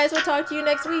love you guys. We'll talk to you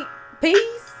next week.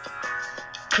 Peace.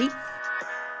 Peace.